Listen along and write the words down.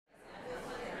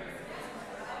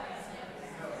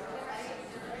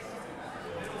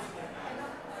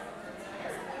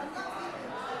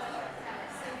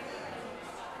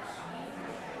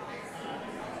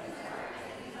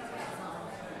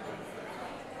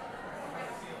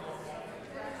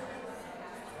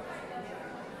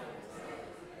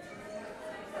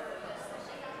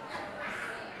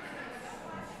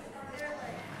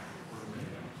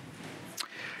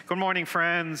Good morning,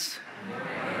 friends.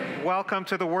 Good morning. Welcome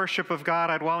to the worship of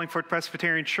God at Wallingford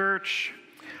Presbyterian Church.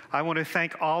 I want to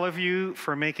thank all of you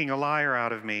for making a liar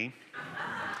out of me,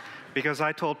 because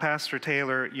I told Pastor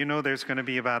Taylor, you know there's going to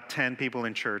be about 10 people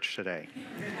in church today,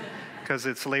 because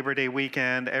it's Labor Day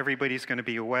weekend, everybody's going to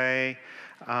be away.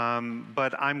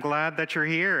 But I'm glad that you're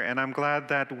here, and I'm glad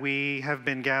that we have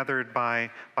been gathered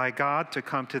by God to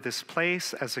come to this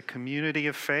place as a community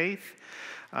of faith,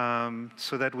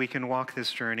 so that we can walk this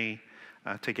journey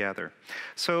together.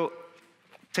 So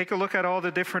take a look at all the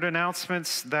different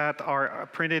announcements that are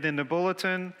printed in the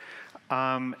bulletin.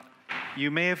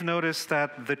 You may have noticed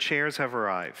that the chairs have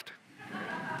arrived.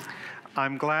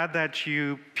 I'm glad that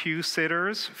you pew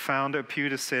sitters found a pew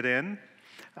to sit in.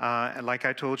 Like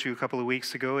I told you a couple of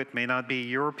weeks ago, it may not be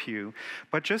your pew,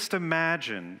 but just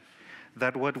imagine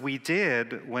that what we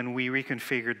did when we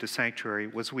reconfigured the sanctuary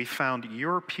was we found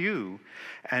your pew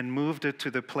and moved it to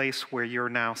the place where you're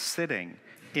now sitting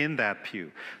in that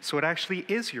pew. So it actually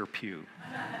is your pew.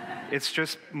 It's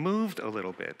just moved a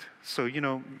little bit. So,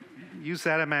 use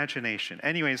that imagination.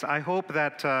 Anyways, I hope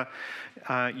that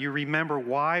you remember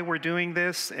why we're doing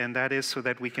this, and that is so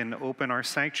that we can open our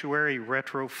sanctuary,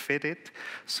 retrofit it,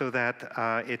 so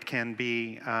that it can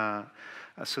be,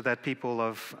 so that people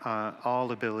of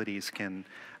all abilities can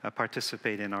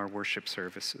participate in our worship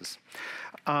services.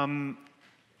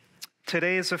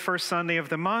 Today is the first Sunday of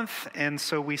the month, and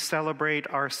so we celebrate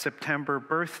our September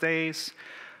birthdays.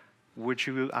 Would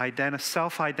you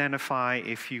self-identify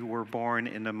if you were born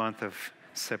in the month of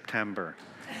September?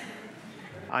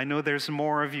 I know there's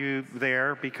more of you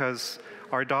there because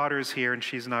our daughter's here and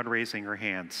she's not raising her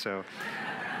hand. So,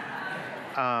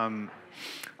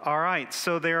 all right.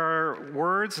 So there are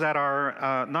words that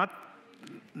are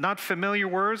not familiar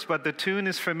words, but the tune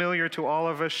is familiar to all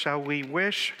of us. Shall we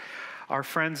wish our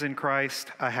friends in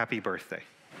Christ a happy birthday?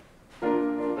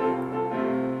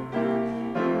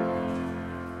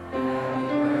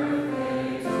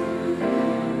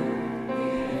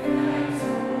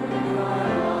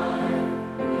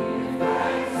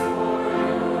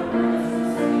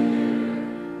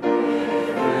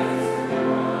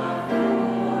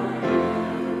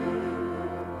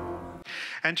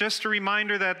 And just a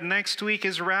reminder that next week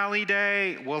is Rally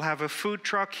Day. We'll have a food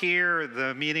truck here.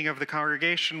 The meeting of the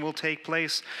congregation will take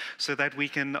place so that we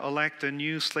can elect a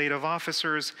new slate of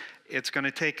officers. It's going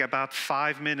to take about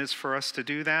 5 minutes for us to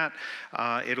do that.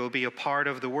 It'll be a part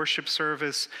of the worship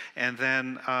service, and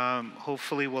then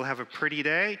hopefully we'll have a pretty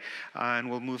day, and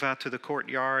we'll move out to the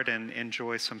courtyard and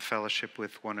enjoy some fellowship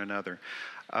with one another.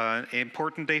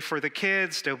 Important day for the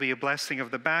kids. There'll be a blessing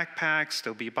of the backpacks.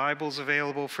 There'll be Bibles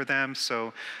available for them.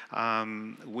 So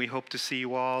we hope to see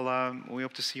you all. We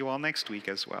hope to see you all next week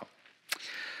as well.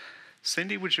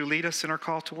 Cindy, would you lead us in our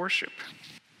call to worship?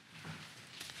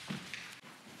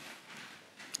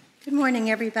 Good morning,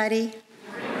 everybody.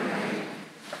 Good morning.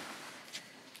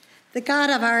 The God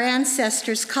of our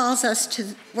ancestors calls us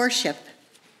to worship.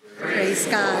 Praise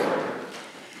God.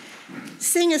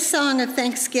 Sing a song of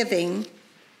thanksgiving.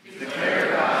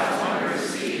 Declare God's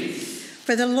wondrous deeds.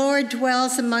 For the Lord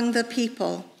dwells among the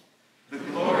people. The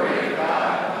glory of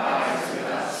God abides with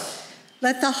us.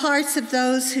 Let the hearts of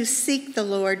those who seek the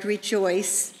Lord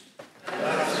rejoice. Let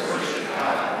us worship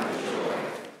God with joy.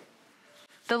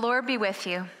 The Lord be with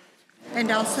you. And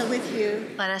also with you.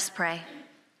 Let us pray.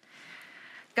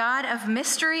 God of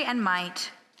mystery and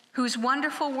might, whose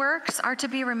wonderful works are to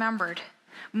be remembered,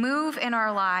 move in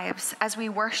our lives as we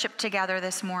worship together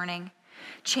this morning.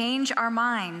 Change our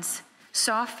minds,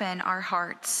 soften our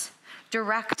hearts,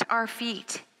 direct our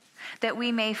feet, that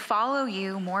we may follow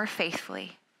you more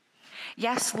faithfully.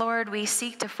 Yes, Lord, we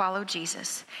seek to follow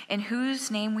Jesus, in whose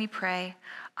name we pray.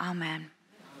 Amen.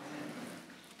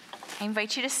 I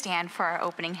invite you to stand for our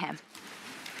opening hymn.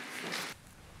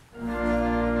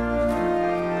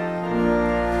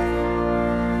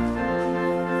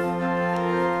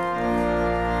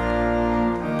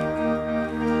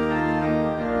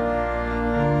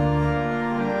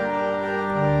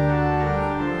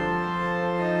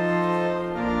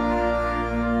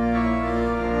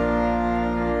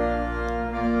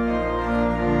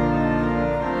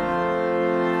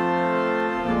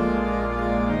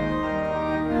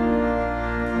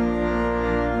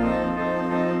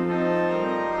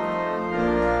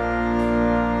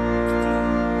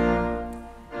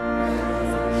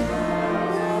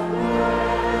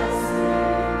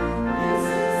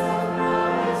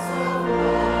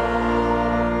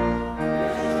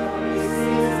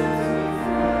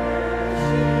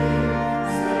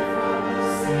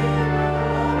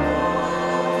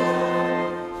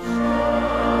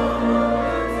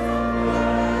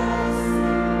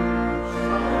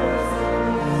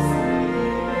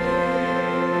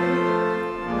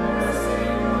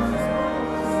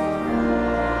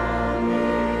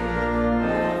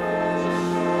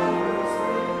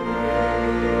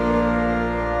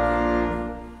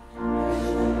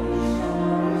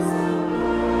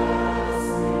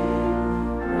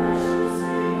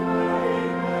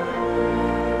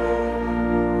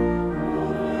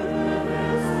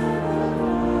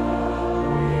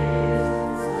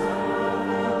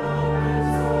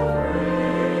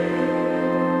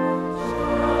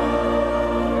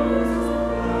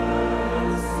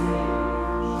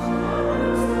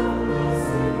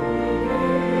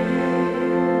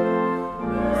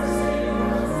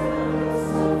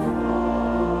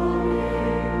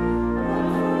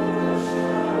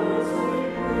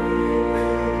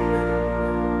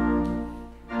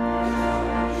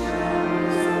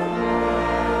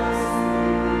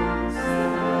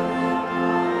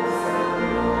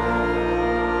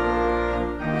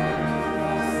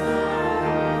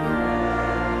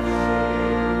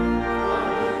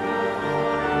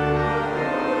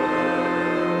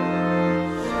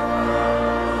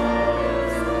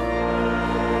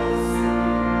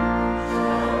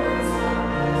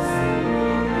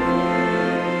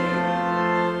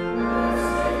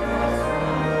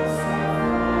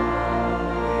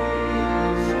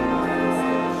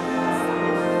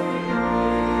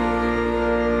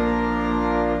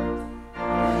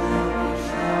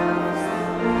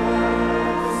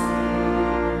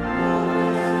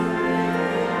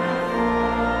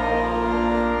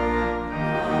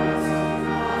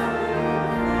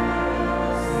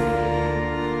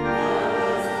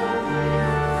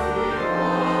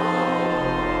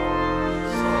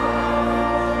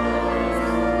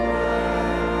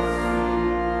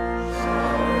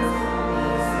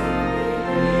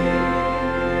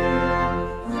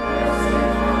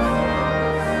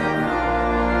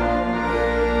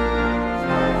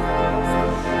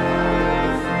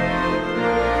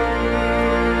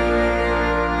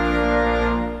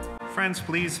 friends,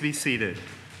 please be seated.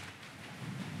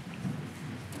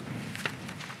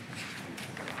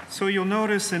 So you'll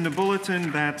notice in the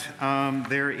bulletin that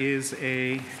there is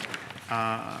a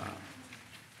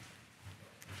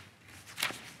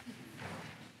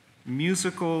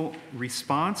musical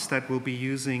response that we'll be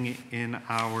using in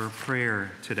our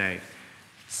prayer today.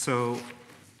 So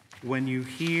when you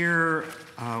hear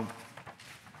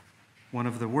one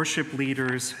of the worship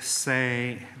leaders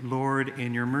say, "Lord,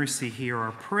 in your mercy, hear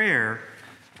our prayer,"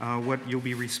 what you'll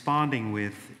be responding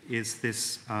with is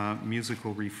this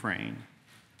musical refrain.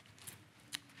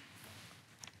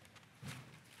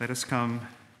 Let us come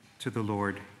to the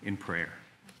Lord in prayer.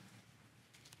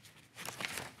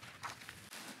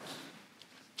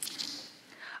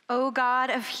 O God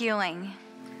of healing,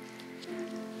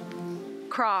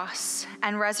 cross,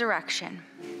 and resurrection,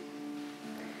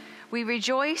 we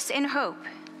rejoice in hope,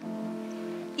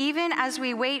 even as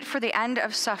we wait for the end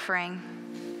of suffering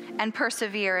and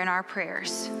persevere in our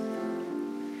prayers.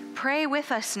 Pray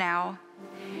with us now.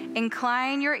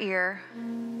 Incline your ear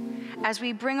as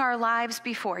we bring our lives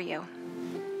before you.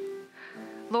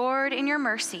 Lord, in your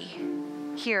mercy,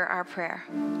 hear our prayer.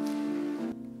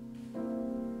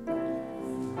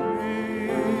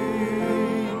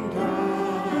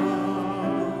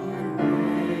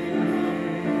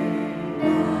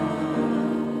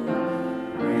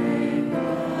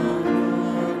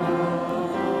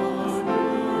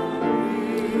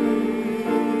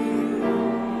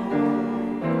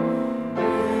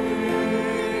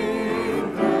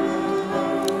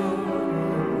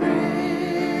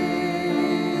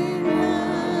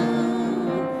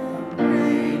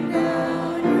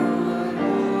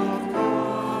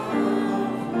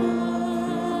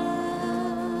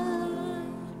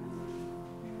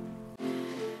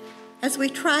 As we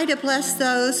try to bless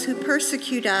those who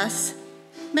persecute us,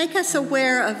 make us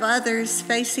aware of others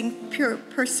facing pure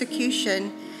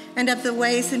persecution and of the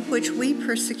ways in which we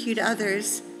persecute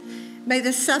others. May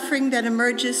the suffering that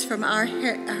emerges from our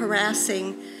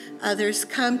harassing others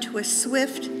come to a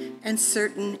swift and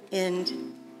certain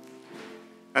end.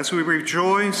 As we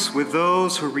rejoice with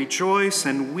those who rejoice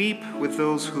and weep with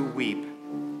those who weep,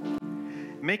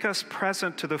 make us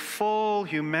present to the full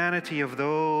humanity of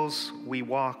those we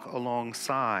walk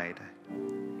alongside.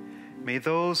 May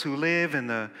those who live in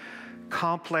the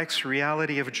complex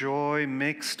reality of joy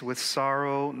mixed with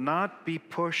sorrow not be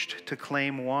pushed to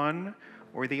claim one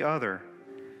or the other,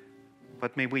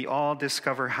 but may we all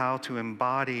discover how to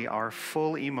embody our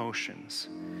full emotions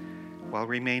while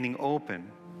remaining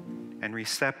open and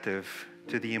receptive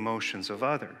to the emotions of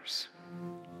others.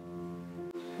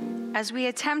 As we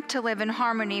attempt to live in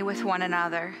harmony with one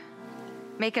another,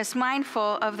 make us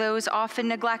mindful of those often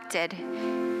neglected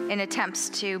in attempts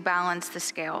to balance the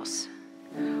scales,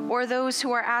 or those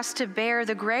who are asked to bear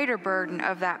the greater burden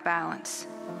of that balance.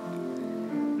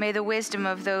 May the wisdom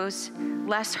of those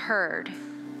less heard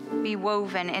be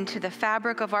woven into the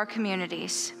fabric of our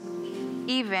communities,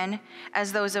 even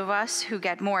as those of us who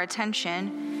get more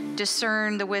attention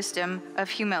discern the wisdom of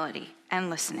humility and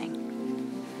listening.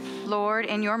 Lord,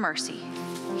 in your mercy,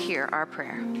 hear our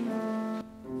prayer.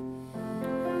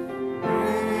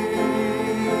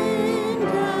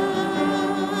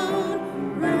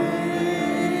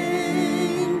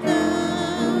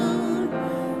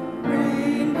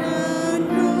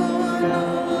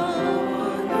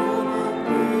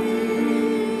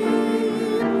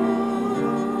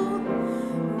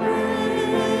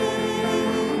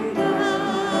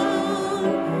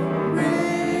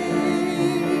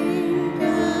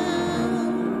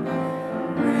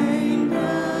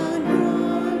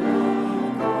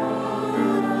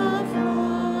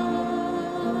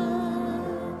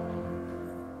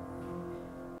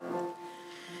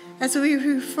 As we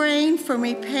refrain from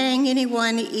repaying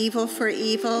anyone evil for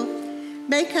evil,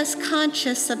 make us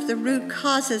conscious of the root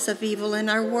causes of evil in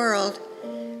our world.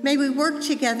 May we work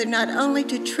together not only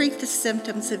to treat the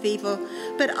symptoms of evil,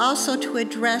 but also to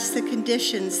address the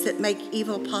conditions that make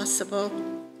evil possible.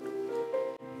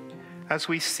 As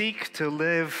we seek to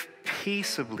live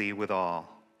peaceably with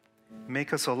all,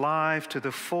 make us alive to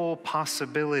the full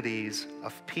possibilities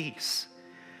of peace,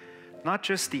 not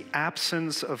just the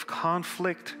absence of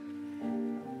conflict,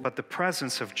 but the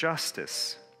presence of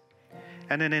justice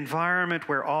and an environment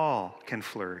where all can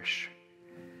flourish.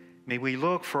 May we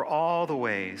look for all the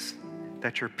ways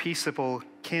that your peaceable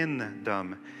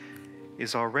kingdom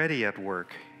is already at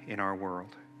work in our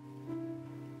world.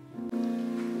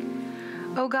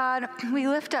 O God, we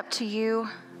lift up to you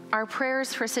our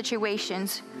prayers for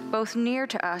situations both near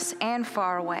to us and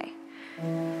far away,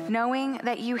 knowing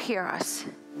that you hear us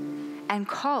and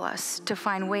call us to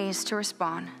find ways to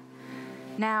respond.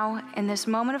 Now, in this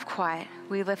moment of quiet,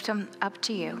 we lift them up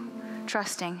to you,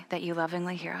 trusting that you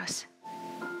lovingly hear us.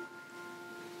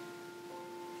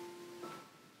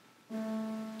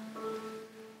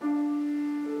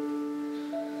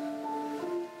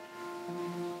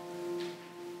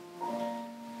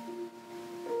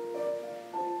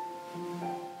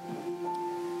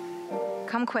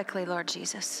 Come quickly, Lord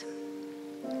Jesus.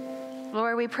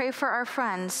 Lord, we pray for our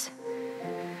friends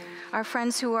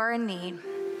who are in need.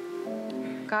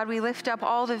 God, we lift up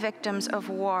all the victims of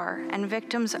war and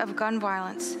victims of gun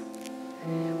violence.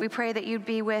 We pray that you'd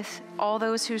be with all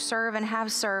those who serve and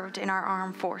have served in our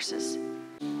armed forces.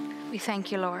 We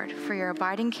thank you, Lord, for your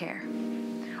abiding care.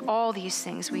 All these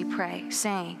things we pray,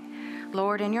 saying,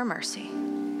 Lord, in your mercy,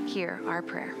 hear our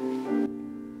prayer.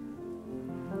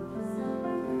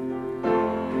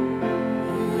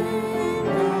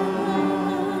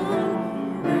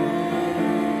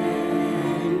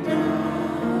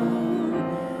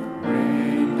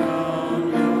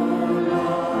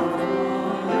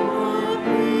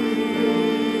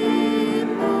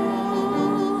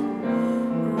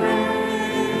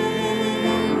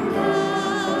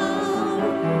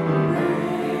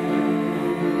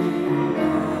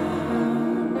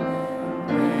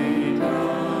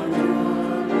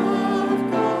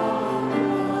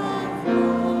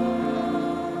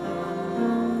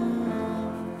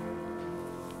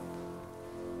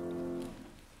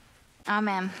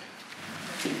 Amen.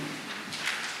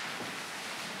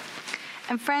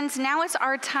 And friends, now it's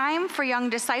our time for young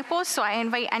disciples, so I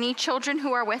invite any children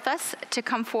who are with us to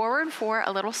come forward for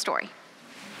a little story.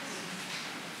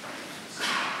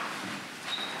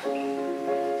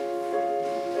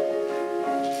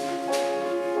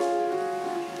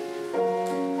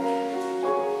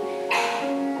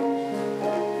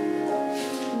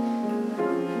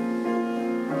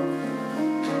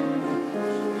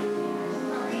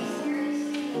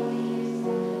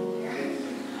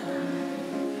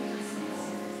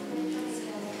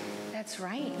 That's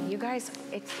right. You guys,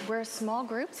 we're a small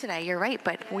group today. You're right,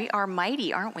 but we are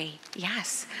mighty, aren't we?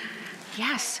 Yes.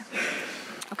 Yes.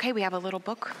 Okay, we have a little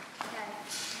book.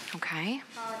 Okay.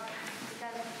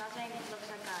 Because nothing looks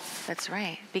like God. That's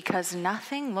right. Because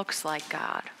nothing looks like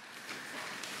God.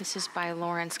 This is by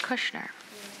Lawrence Kushner.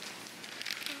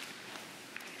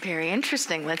 Very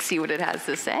interesting. Let's see what it has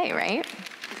to say, right?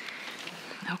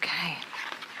 Okay.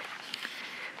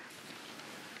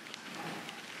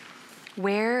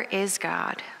 Where is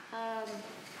God?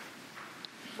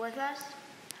 With us?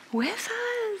 With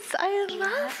us. I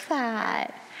love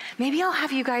that. Maybe I'll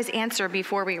have you guys answer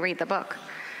before we read the book.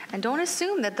 And don't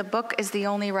assume that the book is the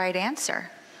only right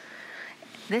answer.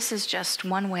 This is just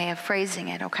one way of phrasing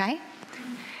it, okay?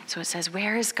 So it says,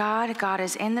 where is God? God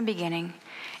is in the beginning,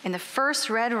 in the first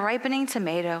red ripening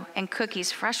tomato and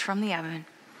cookies fresh from the oven,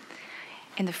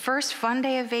 in the first fun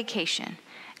day of vacation,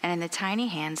 and in the tiny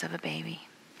hands of a baby.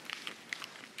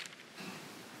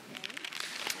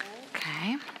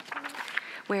 Okay.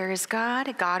 Where is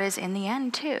God? God is in the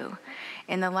end, too.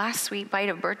 In the last sweet bite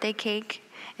of birthday cake,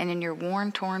 and in your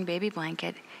worn, torn baby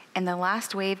blanket, in the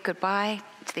last wave goodbye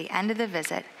to the end of the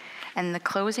visit, and in the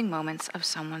closing moments of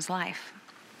someone's life.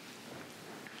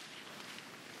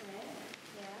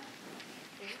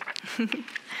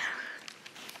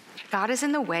 God is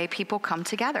in the way people come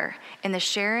together, in the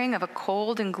sharing of a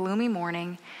cold and gloomy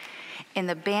morning, in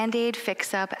the Band-Aid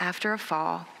fix-up after a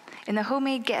fall, in the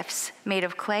homemade gifts made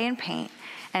of clay and paint,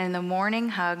 and in the morning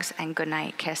hugs and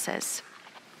goodnight kisses.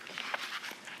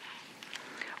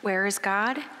 Where is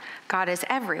God? God is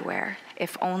everywhere,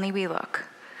 if only we look.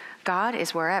 God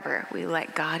is wherever we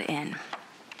let God in.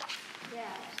 Yeah,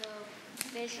 so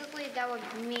basically that would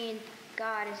mean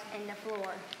God is in the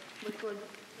floor, which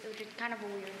is kind of a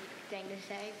weird thing to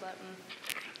say, but...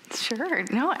 Sure,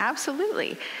 no,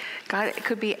 absolutely. God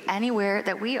could be anywhere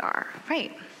that we are,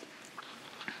 right?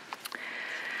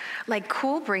 Like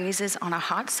cool breezes on a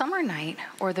hot summer night,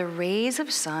 or the rays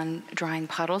of sun drying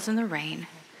puddles in the rain,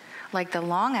 like the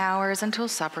long hours until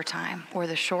supper time, or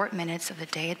the short minutes of the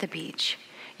day at the beach.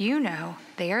 You know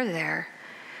they are there,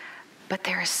 but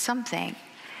there is something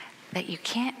that you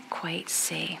can't quite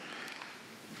see.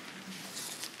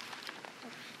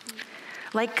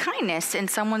 Like kindness in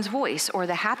someone's voice, or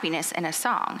the happiness in a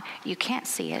song. You can't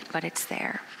see it, but it's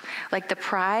there. Like the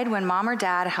pride when mom or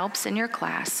dad helps in your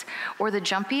class, or the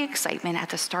jumpy excitement at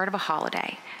the start of a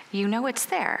holiday. You know it's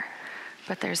there,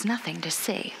 but there's nothing to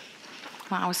see.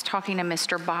 Well, I was talking to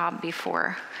Mr. Bob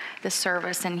before the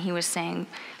service, and he was saying,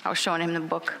 I was showing him the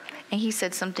book, and he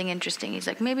said something interesting. He's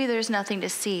like, maybe there's nothing to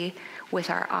see with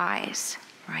our eyes,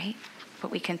 right?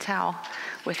 But we can tell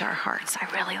with our hearts. I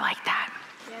really like that.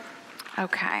 Yep.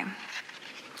 Okay.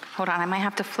 Hold on, I might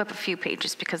have to flip a few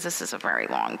pages because this is a very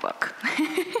long book. Yeah,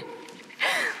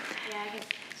 I can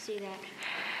see that.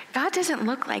 God doesn't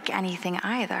look like anything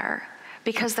either,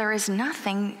 because there is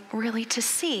nothing really to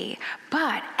see.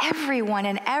 But everyone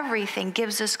and everything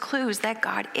gives us clues that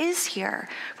God is here,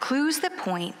 clues that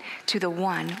point to the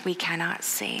one we cannot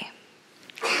see.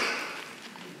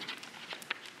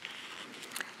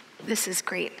 This is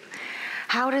great.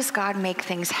 How does God make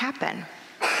things happen?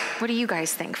 What do you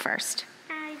guys think first?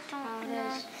 I don't know.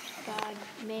 How does God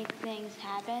make things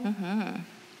happen?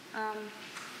 Mm-hmm.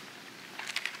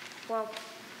 Well,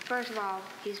 first of all,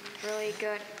 he's really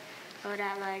good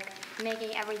at like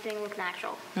making everything look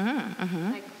natural.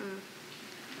 Mm-hmm. Like,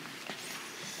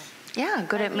 Yeah,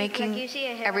 good at like making you see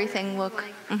a hill, everything look.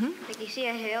 Like, like you see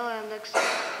a hill and it looks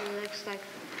like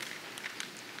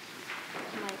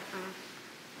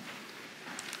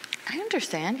I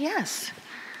understand, yes.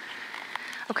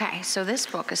 Okay, so this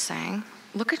book is saying,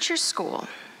 look at your school.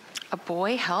 A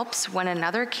boy helps when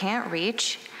another can't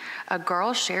reach. A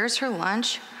girl shares her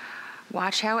lunch.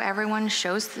 Watch how everyone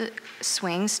shows the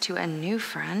swings to a new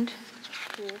friend.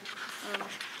 cool.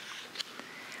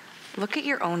 Look at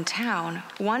your own town.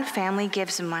 One family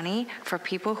gives money for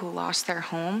people who lost their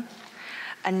home.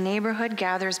 A neighborhood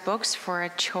gathers books for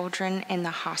children in the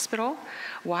hospital.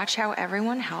 Watch how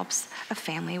everyone helps a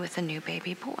family with a new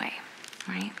baby boy,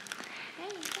 right?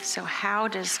 So how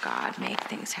does God make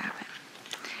things happen?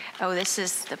 Oh, this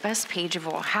is the best page of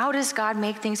all. How does God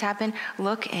make things happen?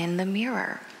 Look in the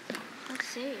mirror. Let's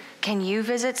see. Can you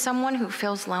visit someone who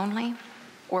feels lonely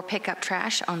or pick up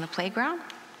trash on the playground?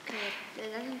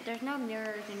 There's no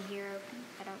mirrors in here.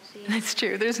 I don't see. That's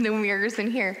true. There's no mirrors in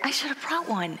here. I should have brought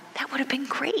one. That would have been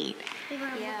great. We would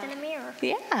have looked in the mirror.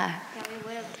 Yeah. Yeah, we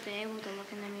would have been able to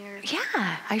look in the mirror.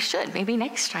 Yeah, I should. Maybe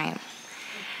next time.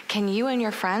 Can you and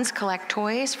your friends collect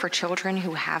toys for children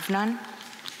who have none?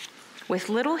 With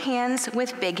little hands,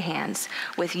 with big hands,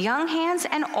 with young hands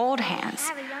and old hands, I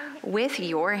have a young hand. with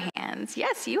your hands.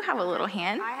 Yes, you have a little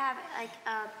hand. I have like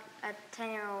a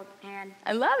 10-year-old hand.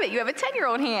 I love it. You have a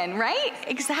 10-year-old hand, right?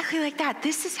 Exactly like that.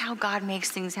 This is how God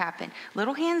makes things happen.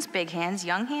 Little hands, big hands,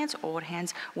 young hands, old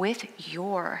hands, with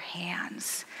your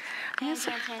hands. That's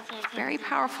a very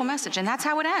powerful message, and that's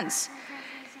how it ends.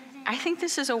 I think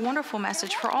this is a wonderful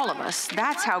message for all of us.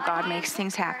 That's how God makes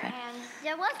things happen.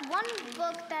 There was one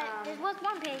book there was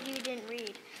one page you didn't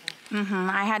read.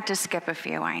 I had to skip a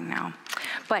few, I know.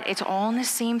 But it's all in the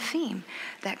same theme,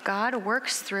 that God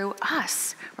works through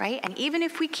us, right? And even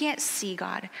if we can't see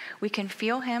God, we can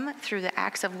feel him through the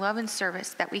acts of love and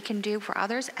service that we can do for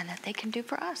others and that they can do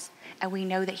for us. And we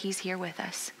know that he's here with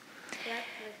us. Yeah,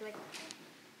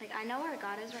 like I know where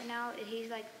God is right now. He's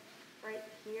like right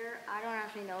here. I don't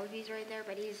actually know if he's right there,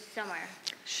 but he's somewhere.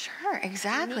 Sure,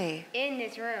 exactly. In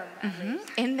this room, at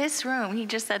least. In this room. He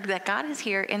just said that God is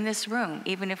here in this room,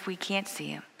 even if we can't see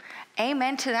him.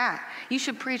 Amen to that. You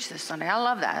should preach this Sunday. I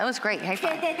love that. That was great. High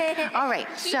five. All right,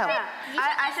 so.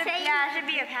 I should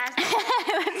be a pastor.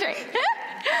 That's right.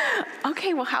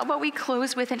 Okay, well, how about we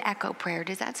close with an echo prayer?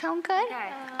 Does that sound good?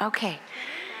 Okay.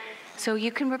 So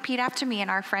you can repeat after me, and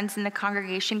our friends in the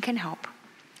congregation can help.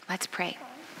 Let's pray.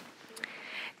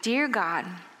 Dear God,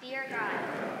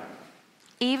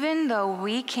 even though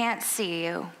we can't see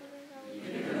you,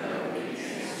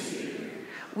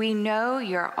 we know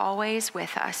you're always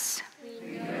with us.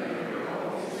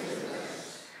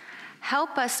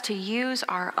 Help us to use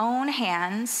our own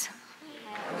hands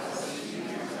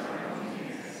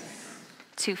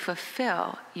to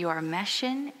fulfill your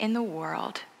mission in the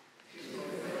world.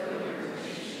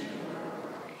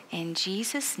 In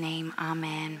Jesus' name,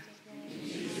 amen.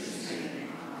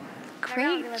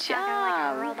 Great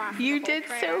job. You did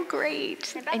so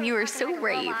great. And you were so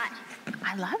brave.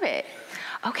 I love it.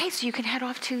 Okay, so you can head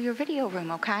off to your video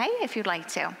room, okay? If you'd like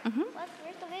to. Where's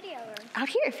the video room? Out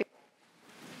here if you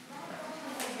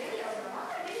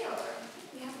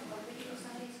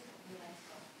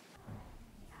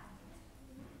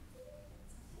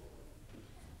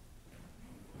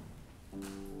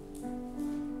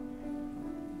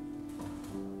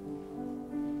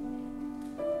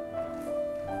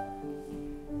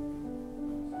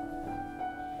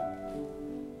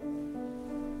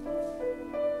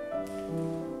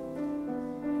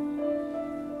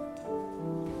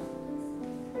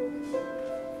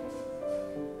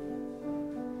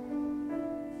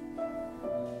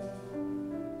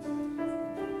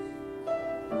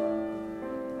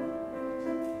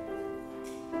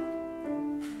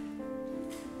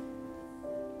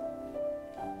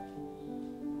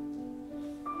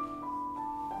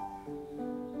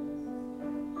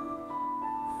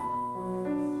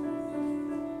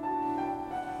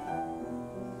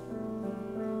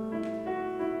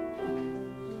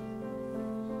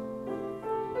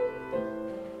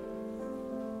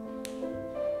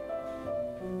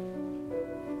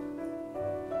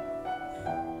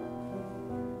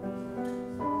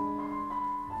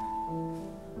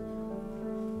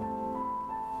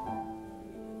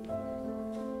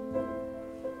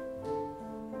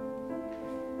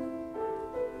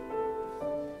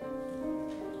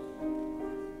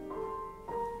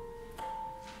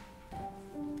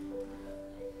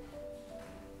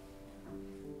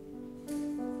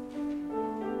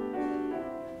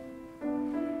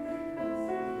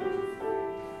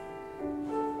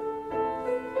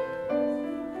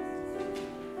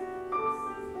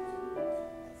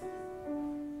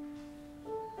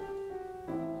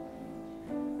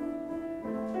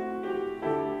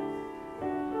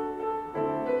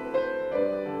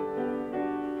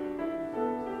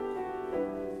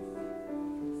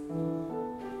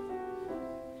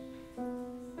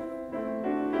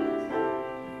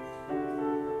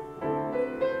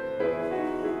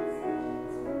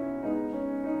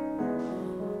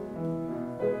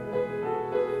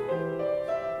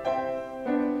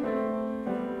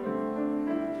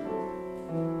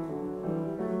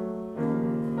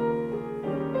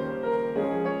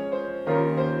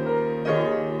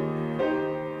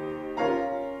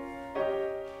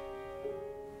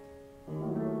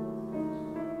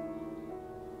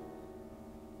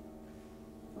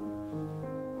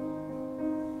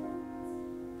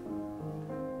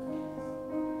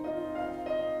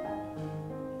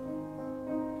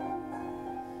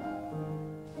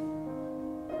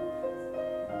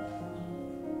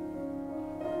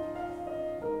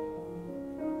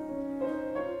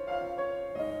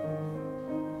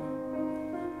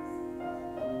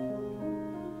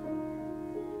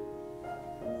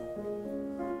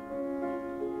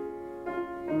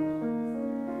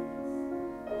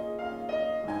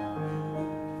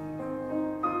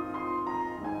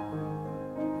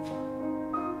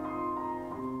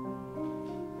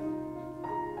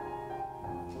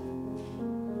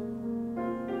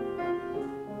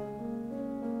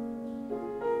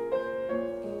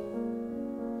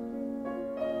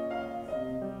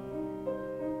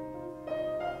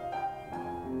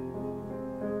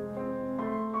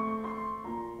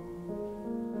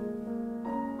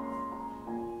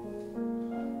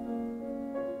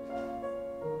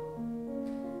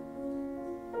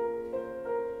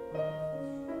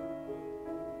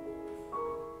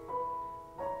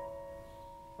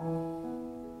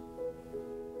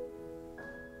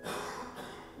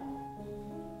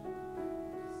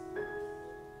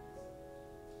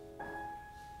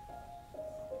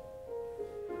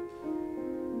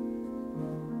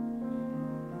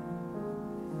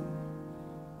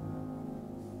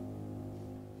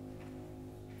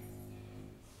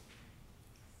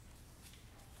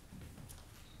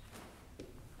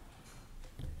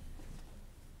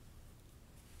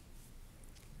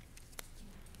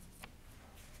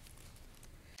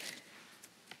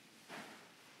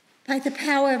By the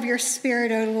power of your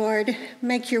Spirit, O Lord,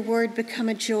 make your word become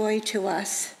a joy to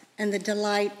us and the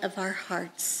delight of our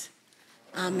hearts.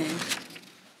 Amen.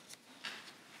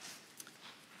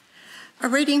 A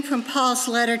reading from Paul's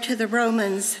letter to the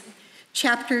Romans,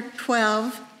 chapter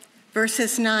 12,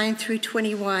 verses 9 through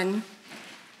 21.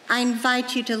 I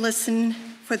invite you to listen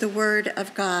for the word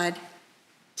of God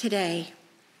today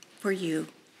for you.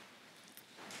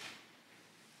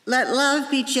 Let love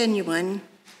be genuine,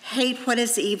 hate what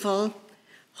is evil,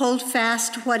 hold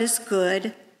fast what is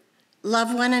good,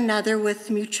 love one another with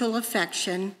mutual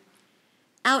affection,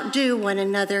 outdo one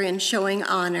another in showing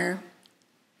honor.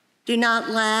 Do not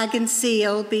lag in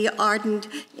zeal, be ardent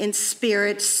in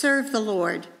spirit, serve the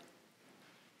Lord.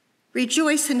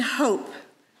 Rejoice in hope,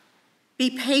 be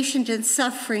patient in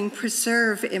suffering,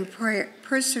 persevere in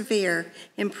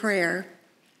prayer.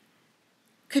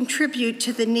 Contribute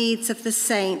to the needs of the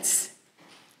saints.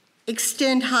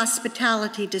 Extend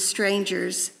hospitality to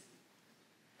strangers.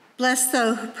 Bless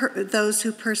those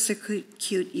who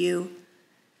persecute you.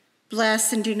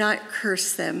 Bless and do not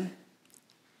curse them.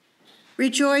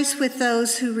 Rejoice with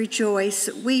those who rejoice.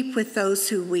 Weep with those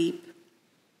who weep.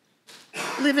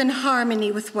 Live in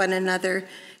harmony with one another.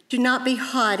 Do not be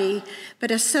haughty, but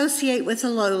associate with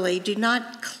the lowly. Do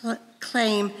not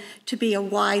claim to be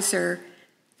wiser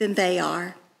than they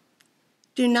are.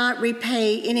 Do not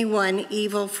repay anyone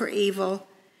evil for evil,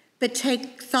 but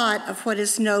take thought of what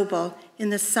is noble in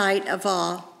the sight of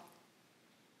all.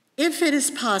 If it is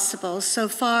possible, so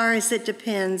far as it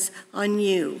depends on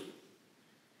you,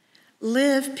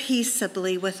 live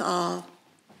peaceably with all.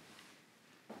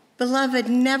 Beloved,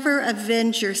 never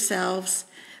avenge yourselves,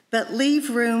 but leave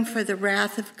room for the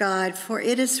wrath of God, for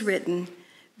it is written,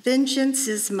 "Vengeance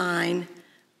is mine,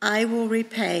 I will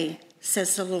repay,"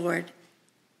 says the Lord.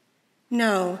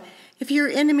 No, if your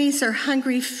enemies are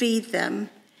hungry, feed them.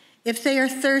 If they are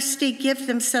thirsty, give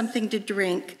them something to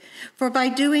drink, for by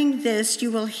doing this you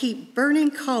will heap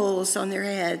burning coals on their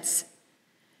heads.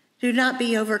 Do not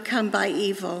be overcome by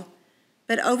evil,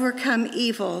 but overcome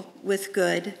evil with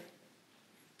good.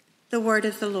 The word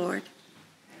of the Lord.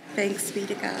 Thanks be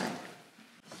to God.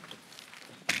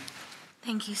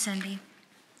 Thank you, Cindy.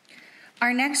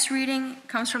 Our next reading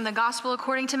comes from the Gospel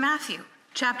according to Matthew,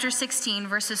 chapter 16,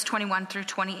 verses 21 through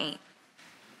 28.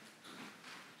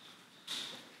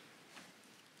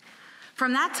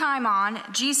 From that time on,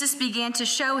 Jesus began to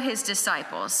show his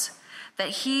disciples that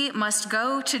he must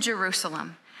go to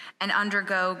Jerusalem and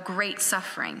undergo great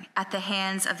suffering at the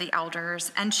hands of the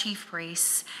elders and chief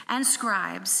priests and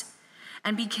scribes,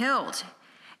 and be killed,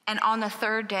 and on the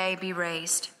third day be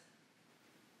raised.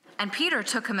 And Peter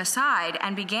took him aside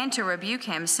and began to rebuke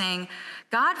him, saying,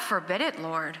 "God forbid it,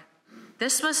 Lord.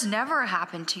 This must never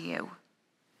happen to you."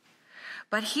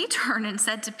 But he turned and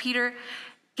said to Peter,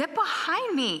 "Get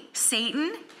behind me,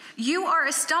 Satan. You are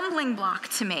a stumbling block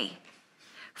to me,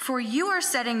 for you are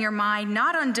setting your mind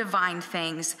not on divine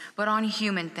things, but on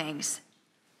human things."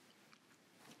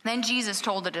 Then Jesus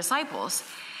told the disciples,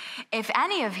 "If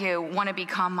any of you want to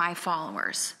become my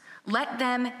followers, let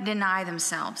them deny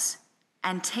themselves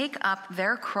and take up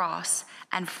their cross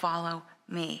and follow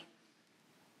me.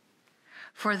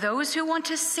 For those who want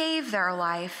to save their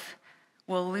life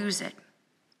will lose it,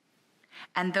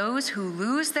 and those who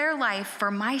lose their life for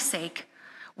my sake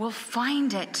will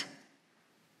find it.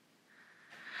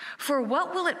 For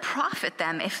what will it profit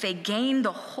them if they gain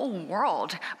the whole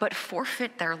world but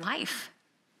forfeit their life?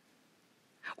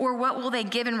 Or what will they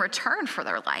give in return for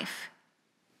their life?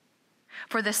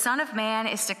 For the Son of Man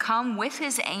is to come with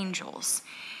his angels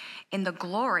in the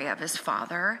glory of his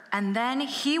Father, and then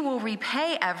he will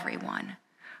repay everyone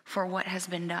for what has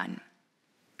been done.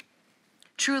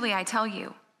 Truly, I tell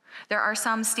you, there are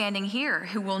some standing here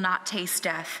who will not taste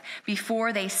death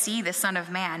before they see the Son of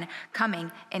Man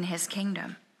coming in his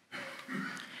kingdom."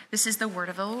 This is the word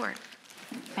of the Lord.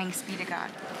 Thanks be to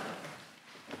God.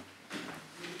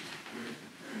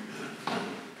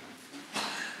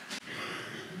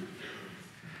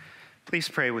 Please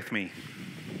pray with me.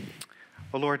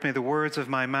 O Lord, may the words of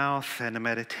my mouth and the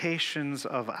meditations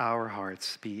of our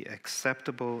hearts be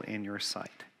acceptable in your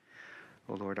sight.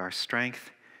 O Lord, our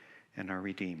strength and our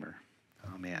Redeemer.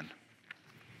 Amen.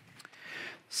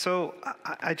 So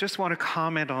I just want to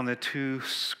comment on the two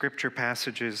scripture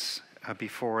passages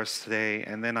before us today,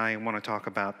 and then I want to talk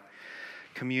about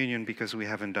communion because we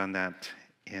haven't done that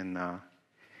in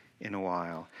a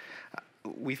while.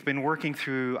 I've been working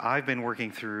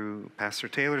through, Pastor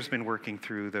Taylor's been working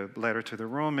through the letter to the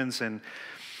Romans, and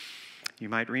You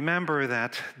might remember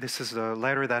that this is a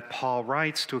letter that Paul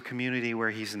writes to a community where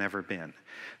he's never been.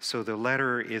 So the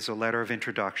letter is a letter of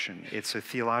introduction. It's a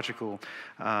theological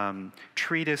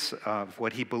treatise of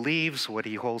what he believes, what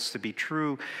he holds to be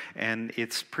true, and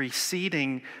it's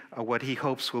preceding what he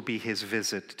hopes will be his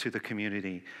visit to the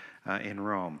community in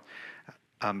Rome.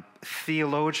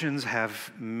 Theologians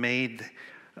have made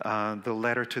the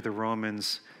letter to the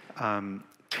Romans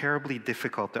terribly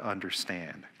difficult to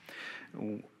understand,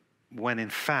 when in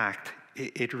fact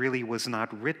it really was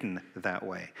not written that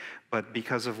way. But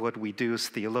because of what we do as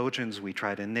theologians, we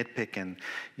try to nitpick and,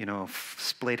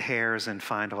 split hairs and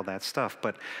find all that stuff.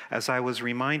 But as I was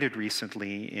reminded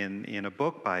recently in a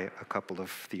book by a couple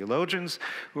of theologians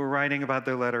who were writing about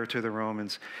their letter to the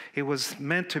Romans, it was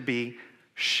meant to be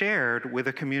shared with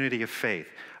a community of faith,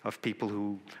 of people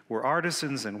who were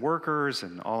artisans and workers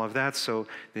and all of that. So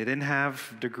they didn't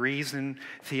have degrees in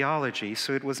theology,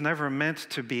 so it was never meant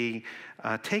to be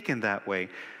taken that way.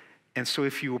 And so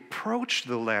if you approach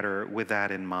the letter with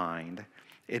that in mind,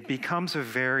 it becomes a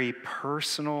very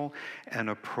personal and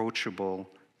approachable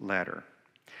letter.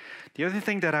 The other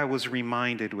thing that I was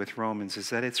reminded with Romans is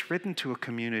that it's written to a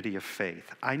community of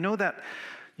faith. I know that,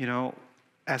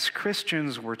 as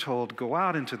Christians, we're told, go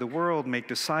out into the world, make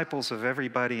disciples of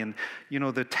everybody, and,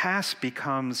 the task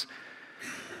becomes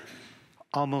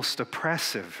almost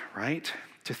oppressive, right?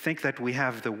 To think that we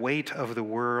have the weight of the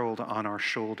world on our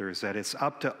shoulders, that it's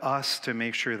up to us to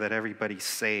make sure that everybody's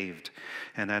saved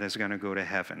and that is going to go to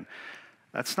heaven.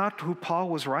 That's not who Paul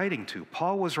was writing to.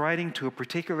 Paul was writing to a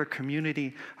particular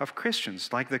community of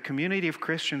Christians, like the community of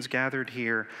Christians gathered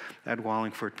here at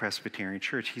Wallingford Presbyterian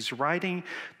Church. He's writing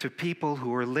to people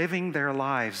who are living their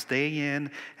lives day in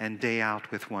and day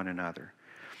out with one another.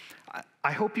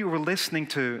 I hope you were listening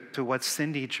to what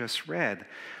Cindy just read.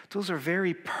 Those are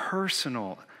very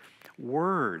personal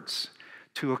words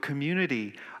to a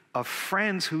community of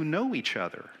friends who know each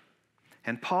other.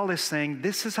 And Paul is saying,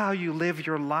 this is how you live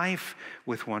your life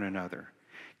with one another,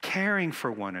 caring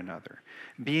for one another,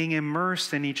 being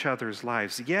immersed in each other's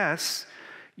lives. Yes,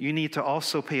 you need to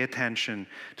also pay attention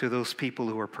to those people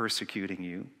who are persecuting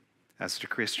you, as the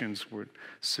Christians would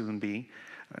soon be.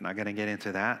 I'm not going to get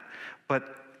into that.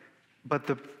 But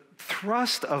the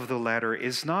thrust of the letter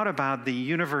is not about the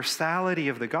universality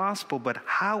of the gospel, but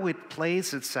how it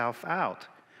plays itself out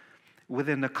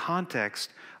within the context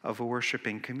of a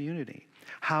worshiping community.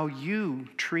 How you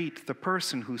treat the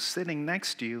person who's sitting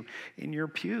next to you in your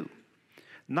pew.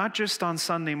 Not just on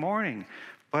Sunday morning,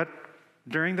 but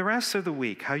during the rest of the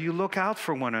week. How you look out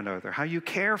for one another, how you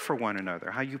care for one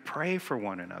another, how you pray for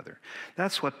one another.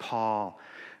 That's what Paul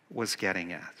was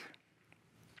getting at.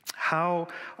 How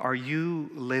are you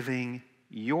living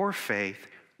your faith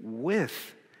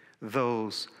with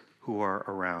those who are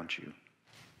around you?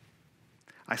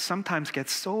 I sometimes get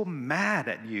so mad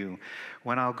at you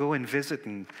when I'll go and visit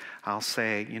and I'll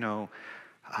say, why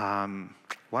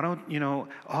don't,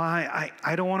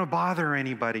 I don't want to bother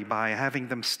anybody by having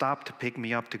them stop to pick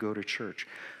me up to go to church.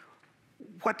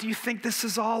 What do you think this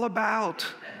is all about?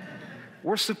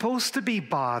 We're supposed to be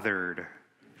bothered.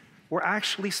 We're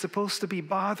actually supposed to be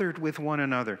bothered with one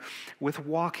another, with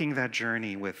walking that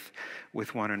journey with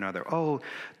one another. Oh,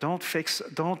 don't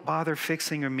bother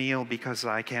fixing a meal because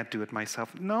I can't do it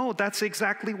myself. No, that's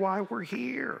exactly why we're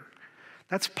here.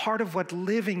 That's part of what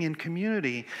living in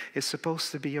community is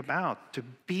supposed to be about, to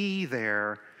be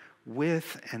there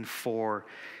with and for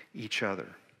each other.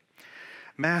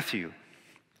 Matthew.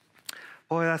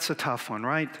 Boy, that's a tough one,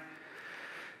 right?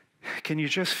 Can you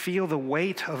just feel the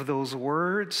weight of those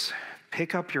words?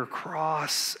 Pick up your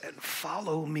cross and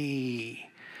follow me.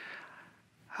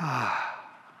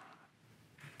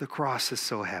 The cross is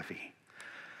so heavy.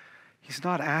 He's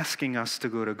not asking us to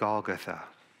go to Golgotha.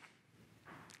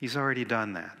 He's already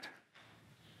done that.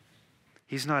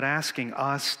 He's not asking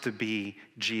us to be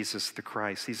Jesus the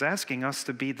Christ. He's asking us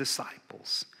to be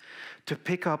disciples, to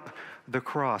pick up the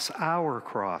cross, our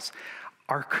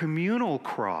communal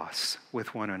cross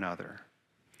with one another.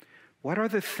 What are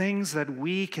the things that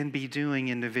we can be doing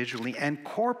individually and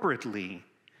corporately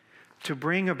to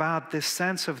bring about this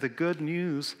sense of the good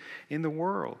news in the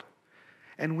world?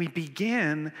 And we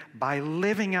begin by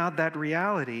living out that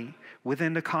reality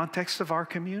within the context of our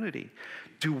community.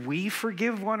 Do we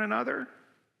forgive one another?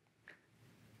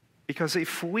 Because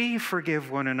if we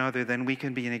forgive one another, then we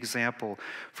can be an example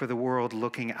for the world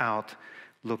looking out,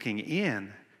 looking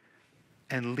in,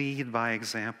 and lead by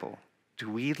example. Do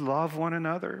we love one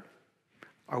another?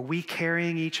 Are we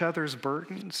carrying each other's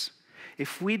burdens?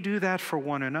 If we do that for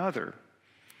one another,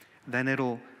 then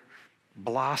it'll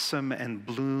blossom and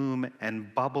bloom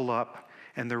and bubble up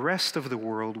and the rest of the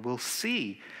world will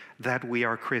see that we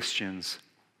are Christians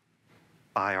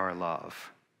by our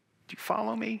love. Do you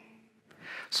follow me?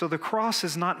 So the cross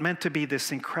is not meant to be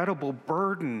this incredible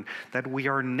burden that we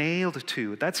are nailed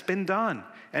to. That's been done,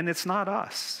 and it's not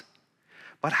us.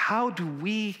 But how do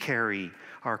we carry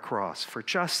our cross for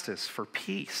justice, for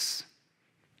peace,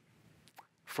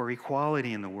 for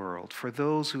equality in the world, for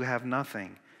those who have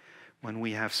nothing when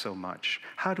we have so much?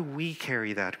 How do we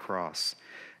carry that cross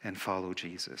and follow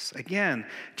Jesus? Again,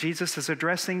 Jesus is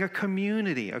addressing a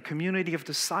community of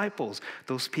disciples,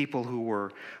 those people who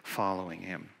were following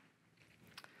him.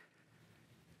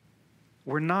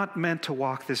 We're not meant to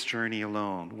walk this journey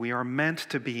alone. We are meant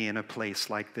to be in a place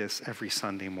like this every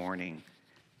Sunday morning.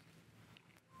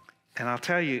 And I'll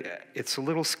tell you, it's a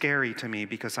little scary to me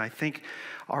because I think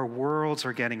our worlds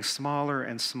are getting smaller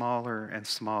and smaller and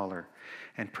smaller.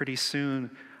 And pretty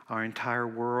soon, our entire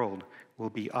world will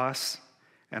be us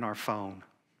and our phone.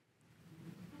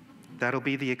 That'll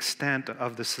be the extent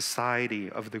of the society,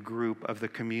 of the group, of the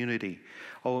community.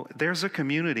 Oh, there's a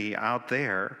community out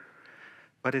there,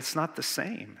 but it's not the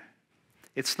same.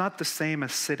 It's not the same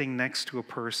as sitting next to a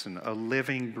person, a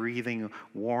living, breathing,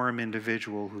 warm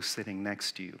individual who's sitting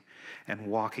next to you and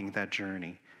walking that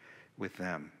journey with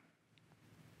them.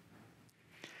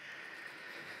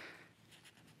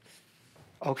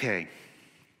 Okay,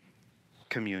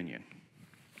 communion.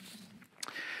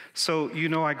 So, you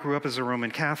know, I grew up as a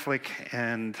Roman Catholic,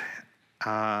 and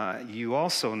you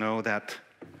also know that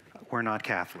we're not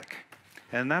Catholic.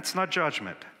 And that's not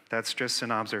judgment, that's just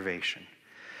an observation.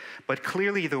 But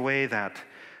clearly the way that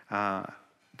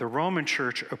the Roman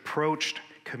Church approached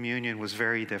communion was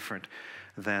very different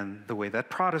than the way that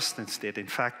Protestants did. In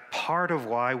fact, part of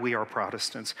why we are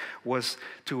Protestants was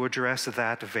to address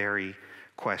that very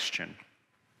question.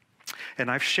 And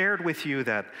I've shared with you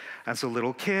that as a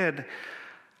little kid,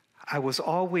 I was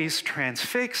always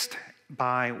transfixed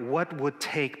by what would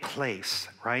take place,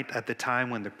 right? At the time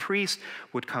when the priest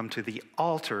would come to the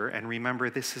altar, and remember,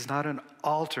 this is not an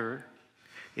altar,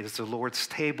 it is the Lord's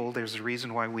table. There's a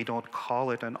reason why we don't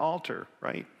call it an altar,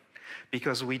 right?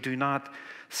 Because we do not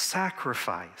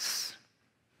sacrifice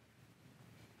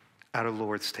at a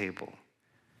Lord's table.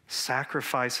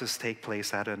 Sacrifices take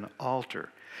place at an altar.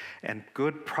 And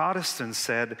good Protestants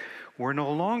said, we're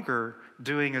no longer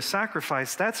doing a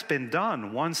sacrifice. That's been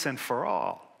done once and for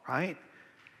all, right?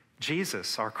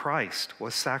 Jesus, our Christ,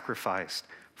 was sacrificed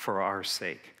for our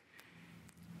sake.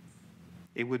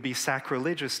 It would be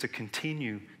sacrilegious to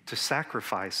continue to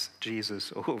sacrifice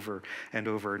Jesus over and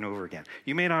over and over again.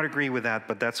 You may not agree with that,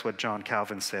 but that's what John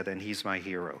Calvin said, and he's my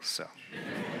hero, so.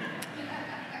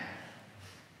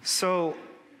 So,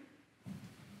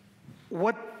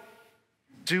 what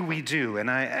do we do? And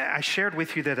I shared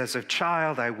with you that as a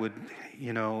child, I would,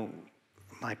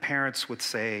 my parents would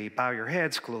say, bow your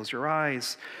heads, close your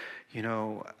eyes.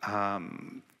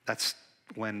 That's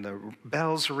when the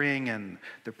bells ring and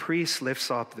the priest lifts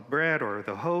up the bread or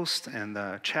the host and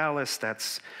the chalice.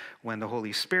 That's when the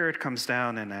Holy Spirit comes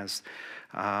down. And as,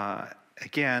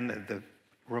 again, the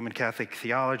Roman Catholic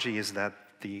theology is that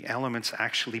the elements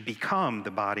actually become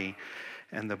the body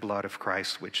and the blood of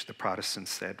Christ, which the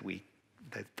Protestants said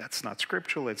that's not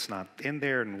scriptural, it's not in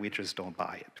there, and we just don't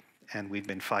buy it. And we've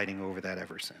been fighting over that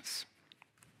ever since.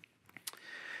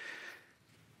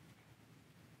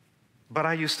 But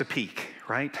I used to peek,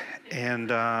 right? And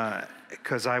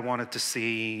because I wanted to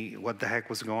see what the heck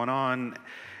was going on.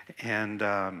 And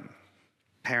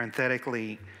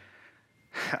parenthetically,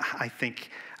 I think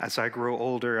as I grow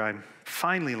older, I'm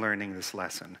finally learning this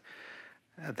lesson,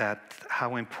 that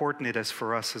how important it is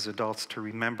for us as adults to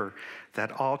remember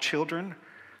that all children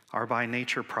are by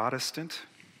nature Protestant.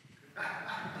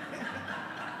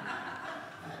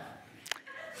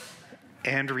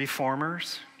 And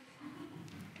reformers.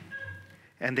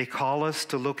 And they call us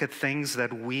to look at things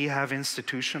that we have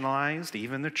institutionalized,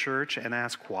 even the church, and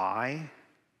ask why.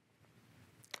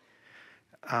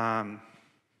 Why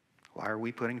are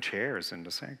we putting chairs in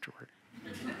the sanctuary?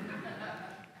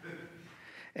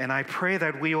 And I pray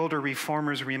that we older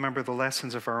reformers remember the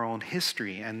lessons of our own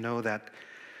history and know that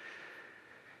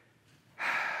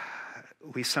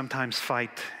we sometimes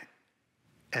fight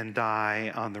and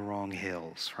die on the wrong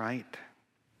hills, right?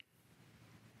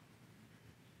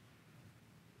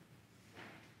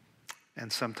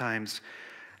 And sometimes,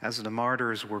 as the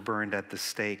martyrs were burned at the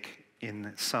stake,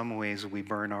 in some ways we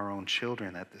burn our own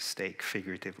children at the stake,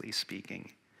 figuratively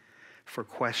speaking, for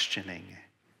questioning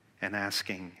and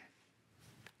asking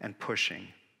and pushing.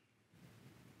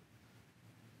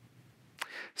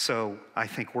 So I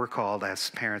think we're called as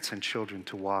parents and children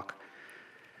to walk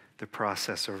the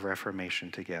process of reformation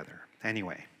together.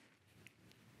 Anyway,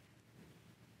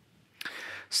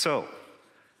 So,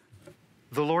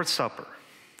 the Lord's Supper,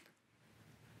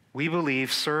 we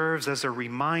believe, serves as a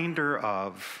reminder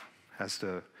of, as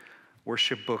the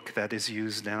worship book that is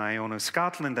used in Iona,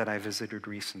 Scotland, that I visited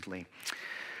recently,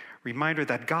 reminder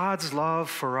that God's love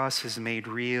for us is made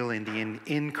real in the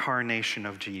incarnation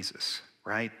of Jesus,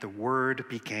 right? The Word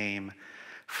became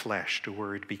flesh, the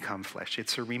Word become flesh.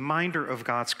 It's a reminder of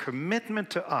God's commitment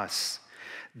to us,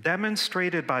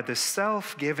 demonstrated by the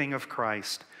self-giving of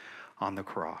Christ on the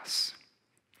cross.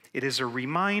 It is a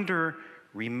reminder,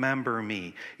 remember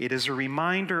me. It is a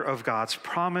reminder of God's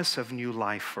promise of new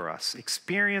life for us,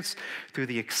 experienced through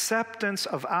the acceptance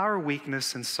of our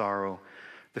weakness and sorrow,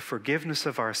 the forgiveness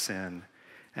of our sin,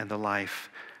 and the life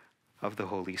of the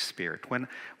Holy Spirit.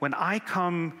 When I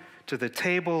come to the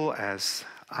table, as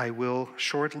I will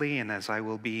shortly, and as I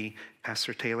will be,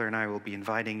 Pastor Taylor and I will be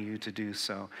inviting you to do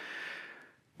so,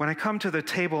 when I come to the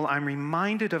table, I'm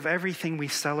reminded of everything we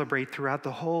celebrate throughout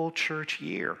the whole church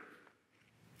year.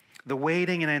 The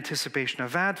waiting and anticipation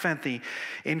of Advent, the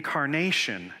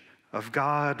incarnation of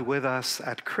God with us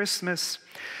at Christmas,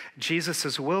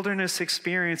 Jesus' wilderness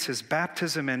experience, his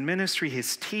baptism and ministry,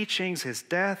 his teachings, his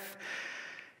death,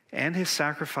 and his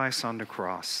sacrifice on the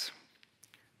cross.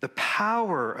 The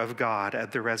power of God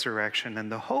at the resurrection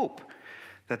and the hope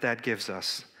that that gives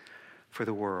us for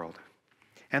the world.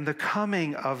 And the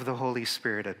coming of the Holy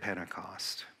Spirit at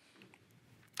Pentecost.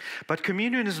 But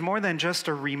communion is more than just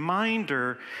a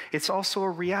reminder, it's also a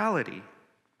reality.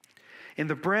 In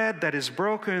the bread that is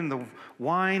broken, the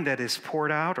wine that is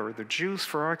poured out, or the juice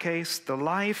for our case, the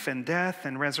life and death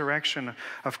and resurrection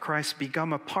of Christ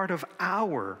become a part of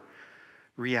our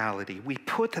reality. We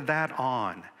put that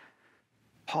on.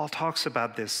 Paul talks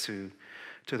about this to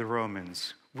the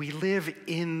Romans. We live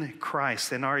in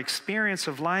Christ, and our experience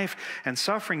of life and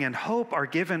suffering and hope are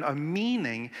given a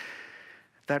meaning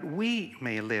that we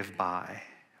may live by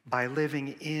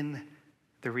living in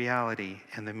the reality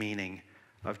and the meaning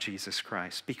of Jesus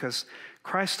Christ. Because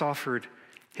Christ offered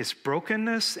his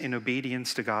brokenness in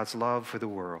obedience to God's love for the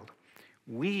world.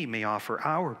 We may offer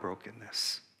our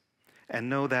brokenness and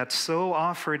know that so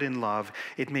offered in love,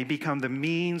 it may become the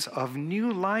means of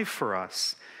new life for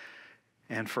us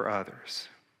and for others.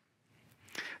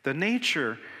 The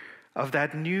nature of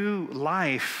that new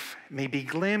life may be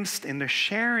glimpsed in the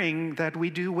sharing that we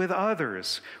do with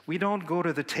others. We don't go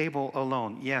to the table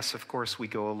alone. Yes, of course we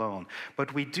go alone,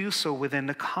 but we do so within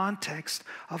the context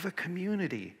of a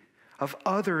community, of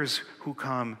others who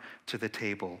come to the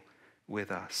table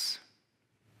with us.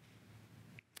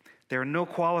 There are no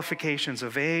qualifications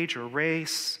of age or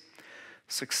race,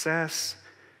 success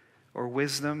or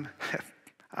wisdom.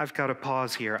 I've got to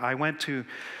pause here. I went to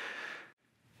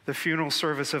the funeral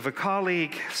service of a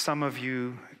colleague. Some of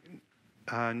you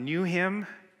knew him,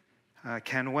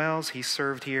 Ken Wells. He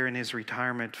served here in his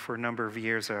retirement for a number of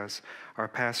years as our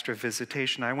pastor of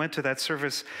visitation. I went to that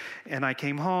service and I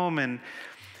came home, and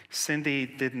Cindy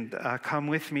didn't come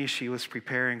with me. She was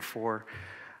preparing for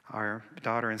our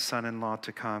daughter and son-in-law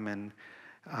to come,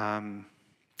 and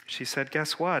she said,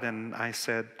 "Guess what?" And I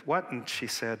said, "What?" And she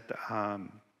said,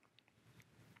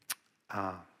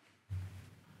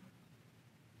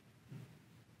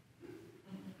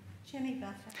 Jimmy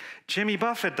Buffett. Jimmy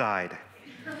Buffett died.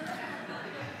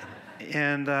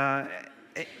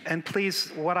 And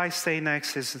please, what I say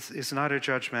next is not a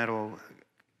judgmental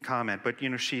comment, but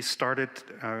she started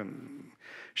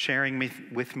sharing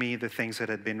with me the things that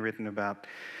had been written about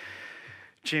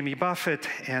Jimmy Buffett,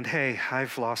 and hey,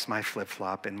 I've lost my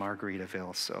flip-flop in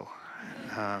Margaritaville, so.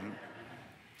 And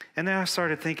then I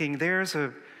started thinking,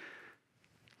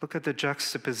 look at the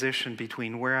juxtaposition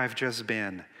between where I've just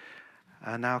been.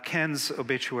 Now, Ken's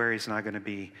obituary is not going to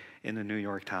be in the New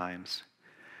York Times.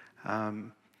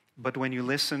 But when you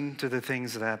listen to the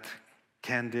things that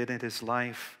Ken did in his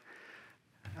life,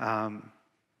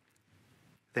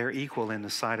 they're equal in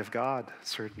the sight of God,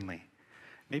 certainly.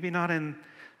 Maybe not in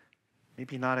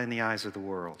the eyes of the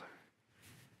world.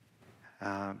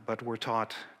 But we're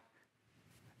taught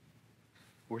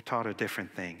a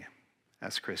different thing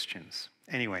as Christians.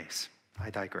 Anyways,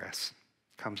 I digress.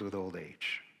 Comes with old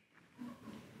age.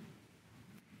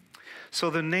 So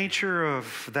the nature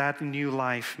of that new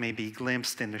life may be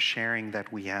glimpsed in the sharing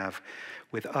that we have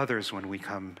with others when we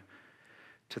come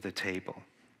to the table.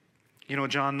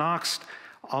 John Knox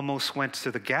almost went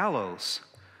to the gallows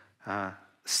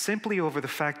simply over the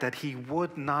fact that he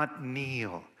would not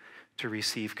kneel to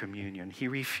receive communion. He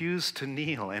refused to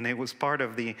kneel, and it was part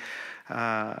of the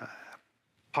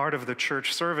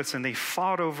church service, and they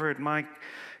fought over it. My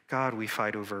God, we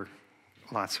fight over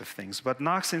lots of things. But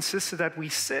Knox insisted that we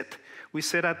sit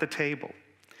at the table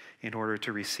in order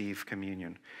to receive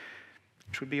communion.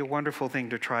 which would be a wonderful thing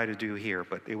to try to do here,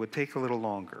 but it would take a little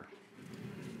longer.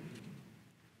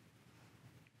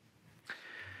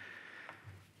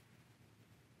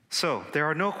 So, there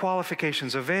are no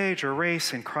qualifications of age or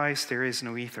race in Christ. There is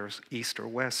no east or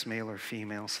west, male or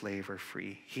female, slave or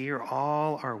free. Here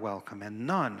all are welcome, and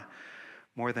none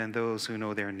more than those who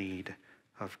know their need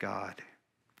of God.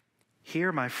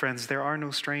 Here, my friends, there are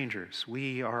no strangers.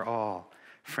 We are all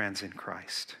friends in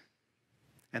Christ.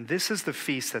 And this is the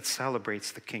feast that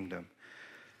celebrates the kingdom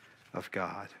of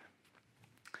God.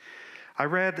 I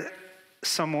read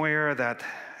somewhere that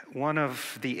one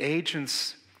of the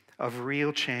agents of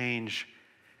real change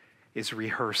is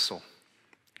rehearsal.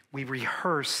 We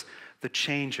rehearse the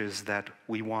changes that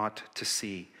we want to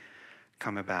see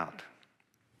come about.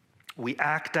 We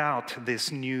act out this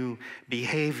new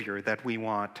behavior that we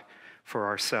want for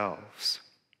ourselves,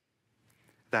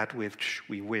 that which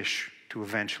we wish to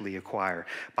eventually acquire.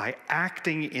 By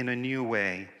acting in a new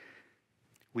way,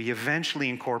 we eventually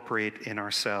incorporate in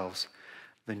ourselves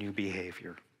the new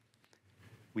behavior.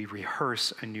 We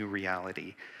rehearse a new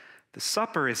reality. The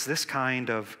supper is this kind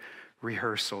of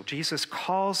rehearsal. Jesus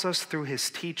calls us through his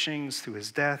teachings, through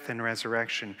his death and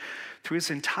resurrection, through his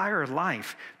entire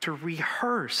life, to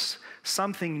rehearse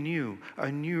something new,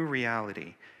 a new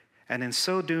reality. And in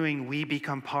so doing, we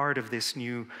become part of this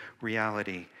new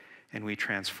reality and we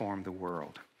transform the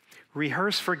world.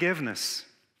 Rehearse forgiveness.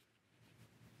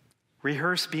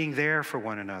 Rehearse being there for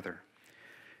one another.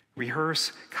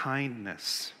 Rehearse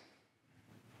kindness.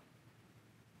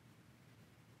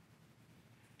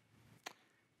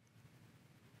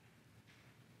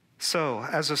 So,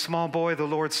 as a small boy, the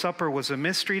Lord's Supper was a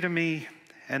mystery to me,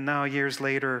 and now years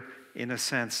later, in a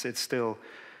sense, it's still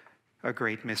a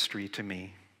great mystery to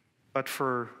me, but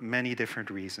for many different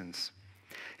reasons.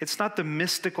 It's not the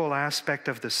mystical aspect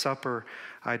of the supper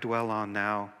I dwell on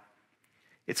now.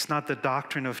 It's not the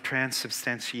doctrine of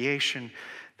transubstantiation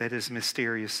that is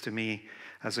mysterious to me.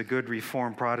 As a good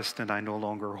Reformed Protestant, I no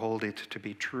longer hold it to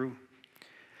be true.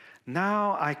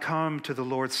 Now I come to the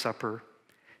Lord's Supper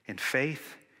in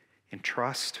faith, in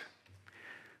trust,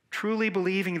 truly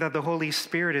believing that the Holy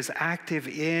Spirit is active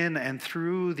in and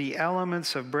through the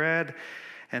elements of bread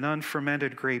and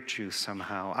unfermented grape juice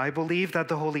somehow. I believe that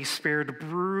the Holy Spirit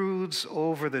broods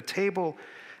over the table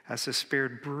as the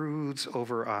Spirit broods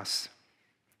over us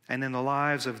and in the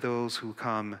lives of those who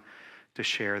come to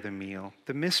share the meal.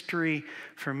 The mystery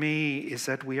for me is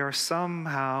that we are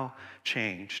somehow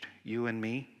changed, you and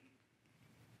me,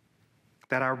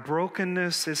 that our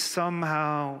brokenness is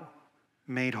somehow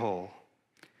made whole,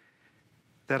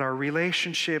 that our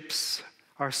relationships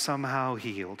are somehow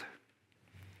healed,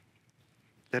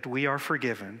 that we are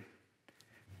forgiven,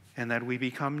 and that we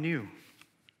become new.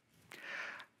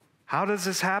 How does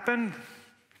this happen?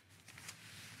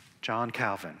 John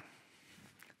Calvin,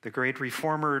 the great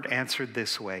reformer, answered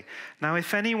this way: "Now,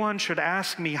 if anyone should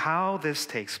ask me how this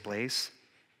takes place,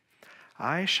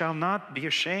 I shall not be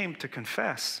ashamed to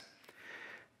confess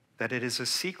that it is a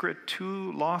secret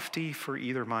too lofty for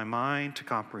either my mind to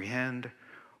comprehend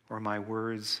or my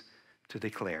words to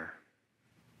declare.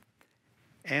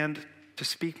 And to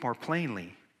speak more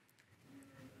plainly,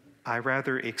 I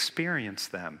rather experience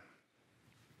them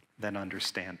than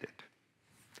understand it."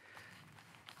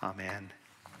 Amen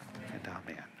and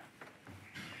amen.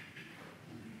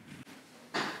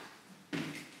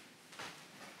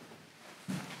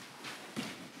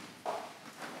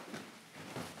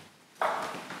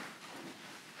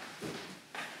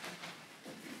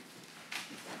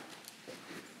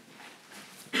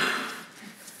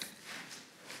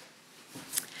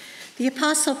 The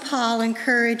Apostle Paul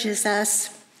encourages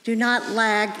us, do not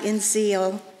lag in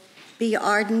zeal, be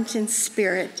ardent in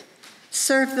spirit,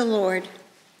 serve the Lord.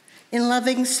 In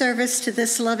loving service to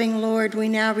this loving Lord, we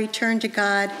now return to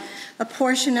God a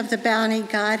portion of the bounty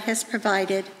God has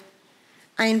provided.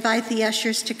 I invite the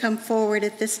ushers to come forward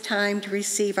at this time to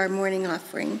receive our morning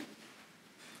offering.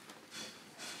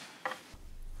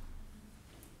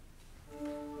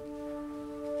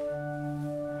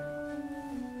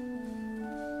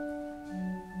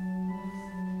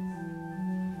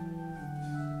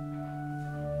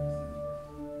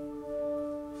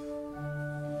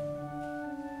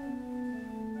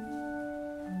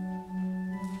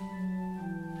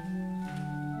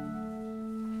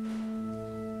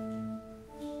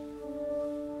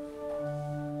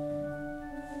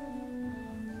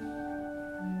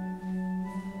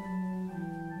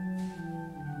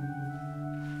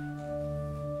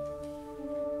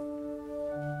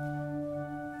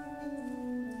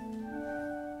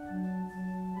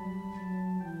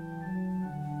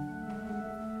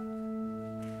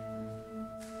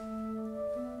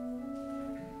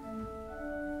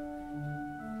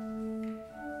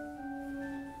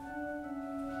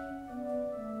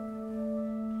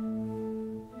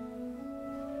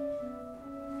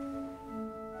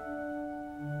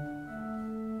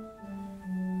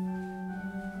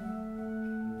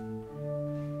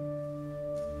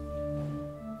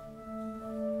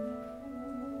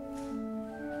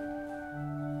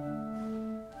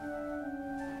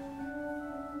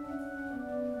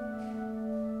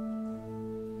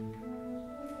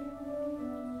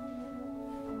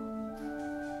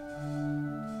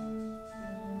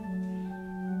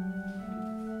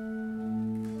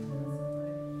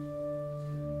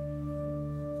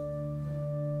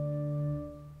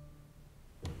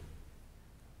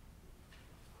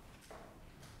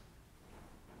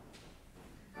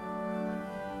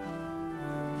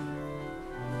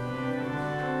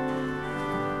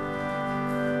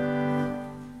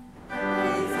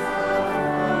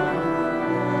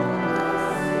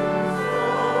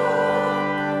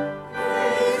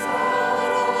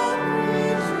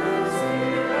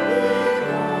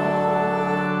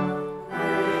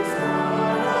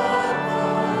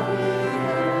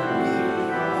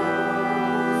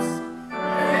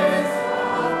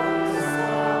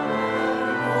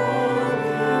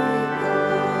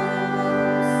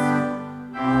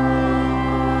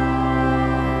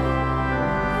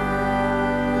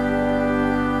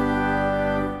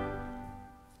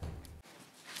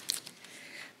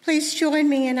 Please join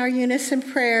me in our unison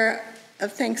prayer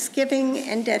of thanksgiving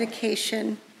and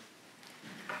dedication.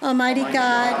 Almighty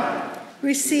God,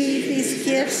 receive these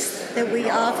gifts that we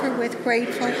offer with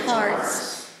grateful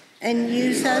hearts and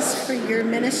use us for your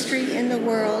ministry in the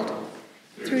world.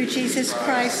 Through Jesus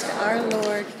Christ our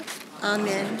Lord.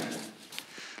 Amen.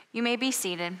 You may be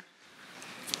seated.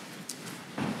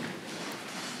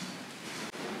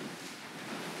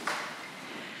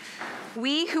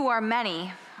 We who are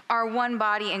many are one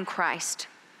body in Christ,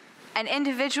 and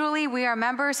individually we are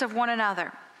members of one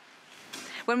another.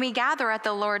 When we gather at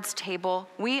the Lord's table,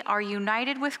 we are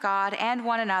united with God and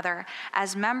one another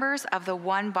as members of the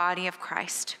one body of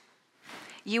Christ.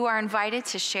 You are invited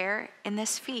to share in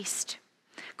this feast.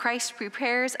 Christ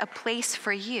prepares a place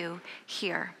for you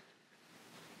here.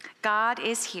 God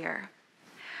is here.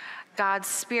 God's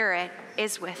Spirit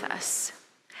is with us.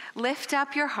 Lift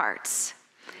up your hearts.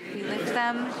 We lift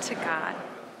them to God.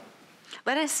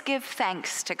 Let us give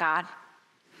thanks to God.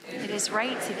 It is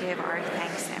right to give our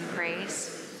thanks and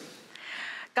praise.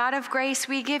 God of grace,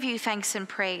 we give you thanks and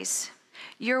praise.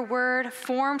 Your word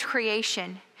formed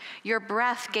creation. Your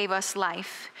breath gave us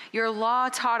life. Your law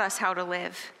taught us how to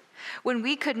live. When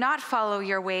we could not follow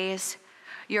your ways,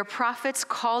 your prophets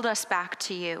called us back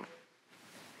to you.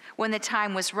 When the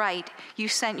time was right, you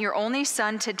sent your only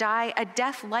Son to die a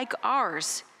death like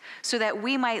ours, so that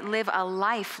we might live a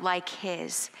life like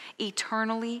his,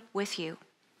 eternally with you.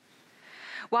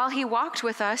 While he walked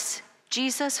with us,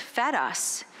 Jesus fed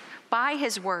us by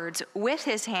his words, with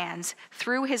his hands,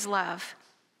 through his love.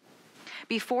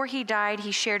 Before he died,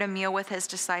 he shared a meal with his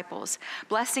disciples,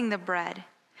 blessing the bread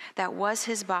that was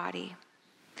his body,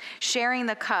 sharing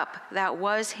the cup that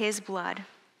was his blood,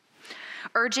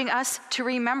 urging us to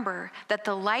remember that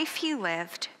the life he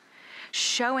lived,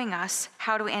 showing us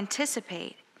how to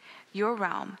anticipate your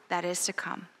realm that is to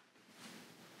come.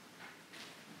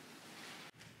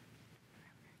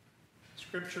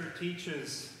 Scripture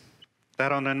teaches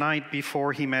that on the night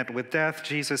before he met with death,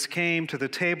 Jesus came to the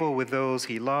table with those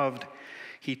he loved.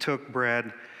 He took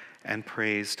bread and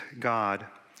praised God.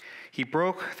 He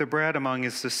broke the bread among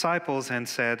his disciples and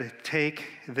said, "Take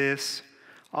this,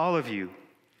 all of you,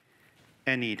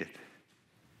 and eat it.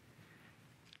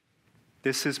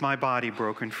 This is my body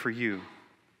broken for you.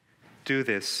 Do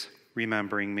this,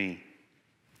 remembering me."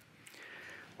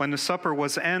 When the supper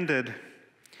was ended,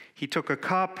 he took a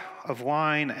cup of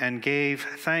wine and gave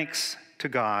thanks to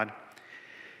God.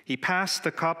 He passed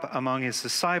the cup among his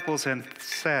disciples and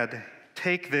said,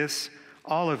 "Take this,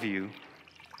 all of you,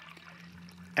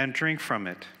 and drink from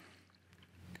it.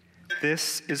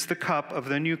 This is the cup of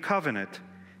the new covenant,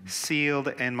 sealed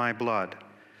in my blood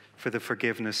for the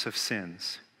forgiveness of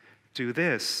sins. Do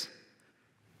this,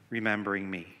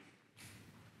 remembering me."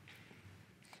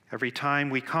 Every time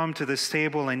we come to this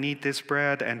table and eat this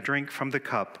bread and drink from the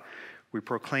cup, we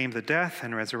proclaim the death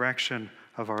and resurrection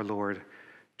of our Lord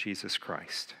Jesus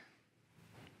Christ.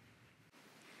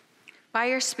 By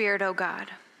your Spirit, O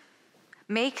God,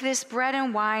 make this bread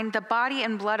and wine the body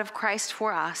and blood of Christ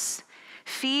for us.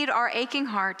 Feed our aching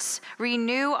hearts,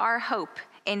 renew our hope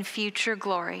in future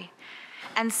glory,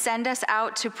 and send us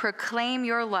out to proclaim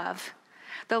your love,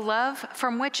 the love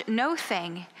from which no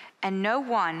thing and no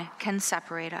one can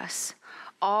separate us.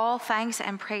 All thanks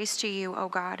and praise to you, O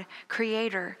God,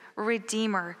 Creator,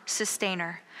 Redeemer,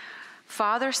 Sustainer,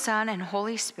 Father, Son, and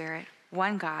Holy Spirit,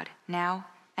 one God, now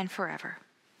and forever.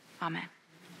 Amen.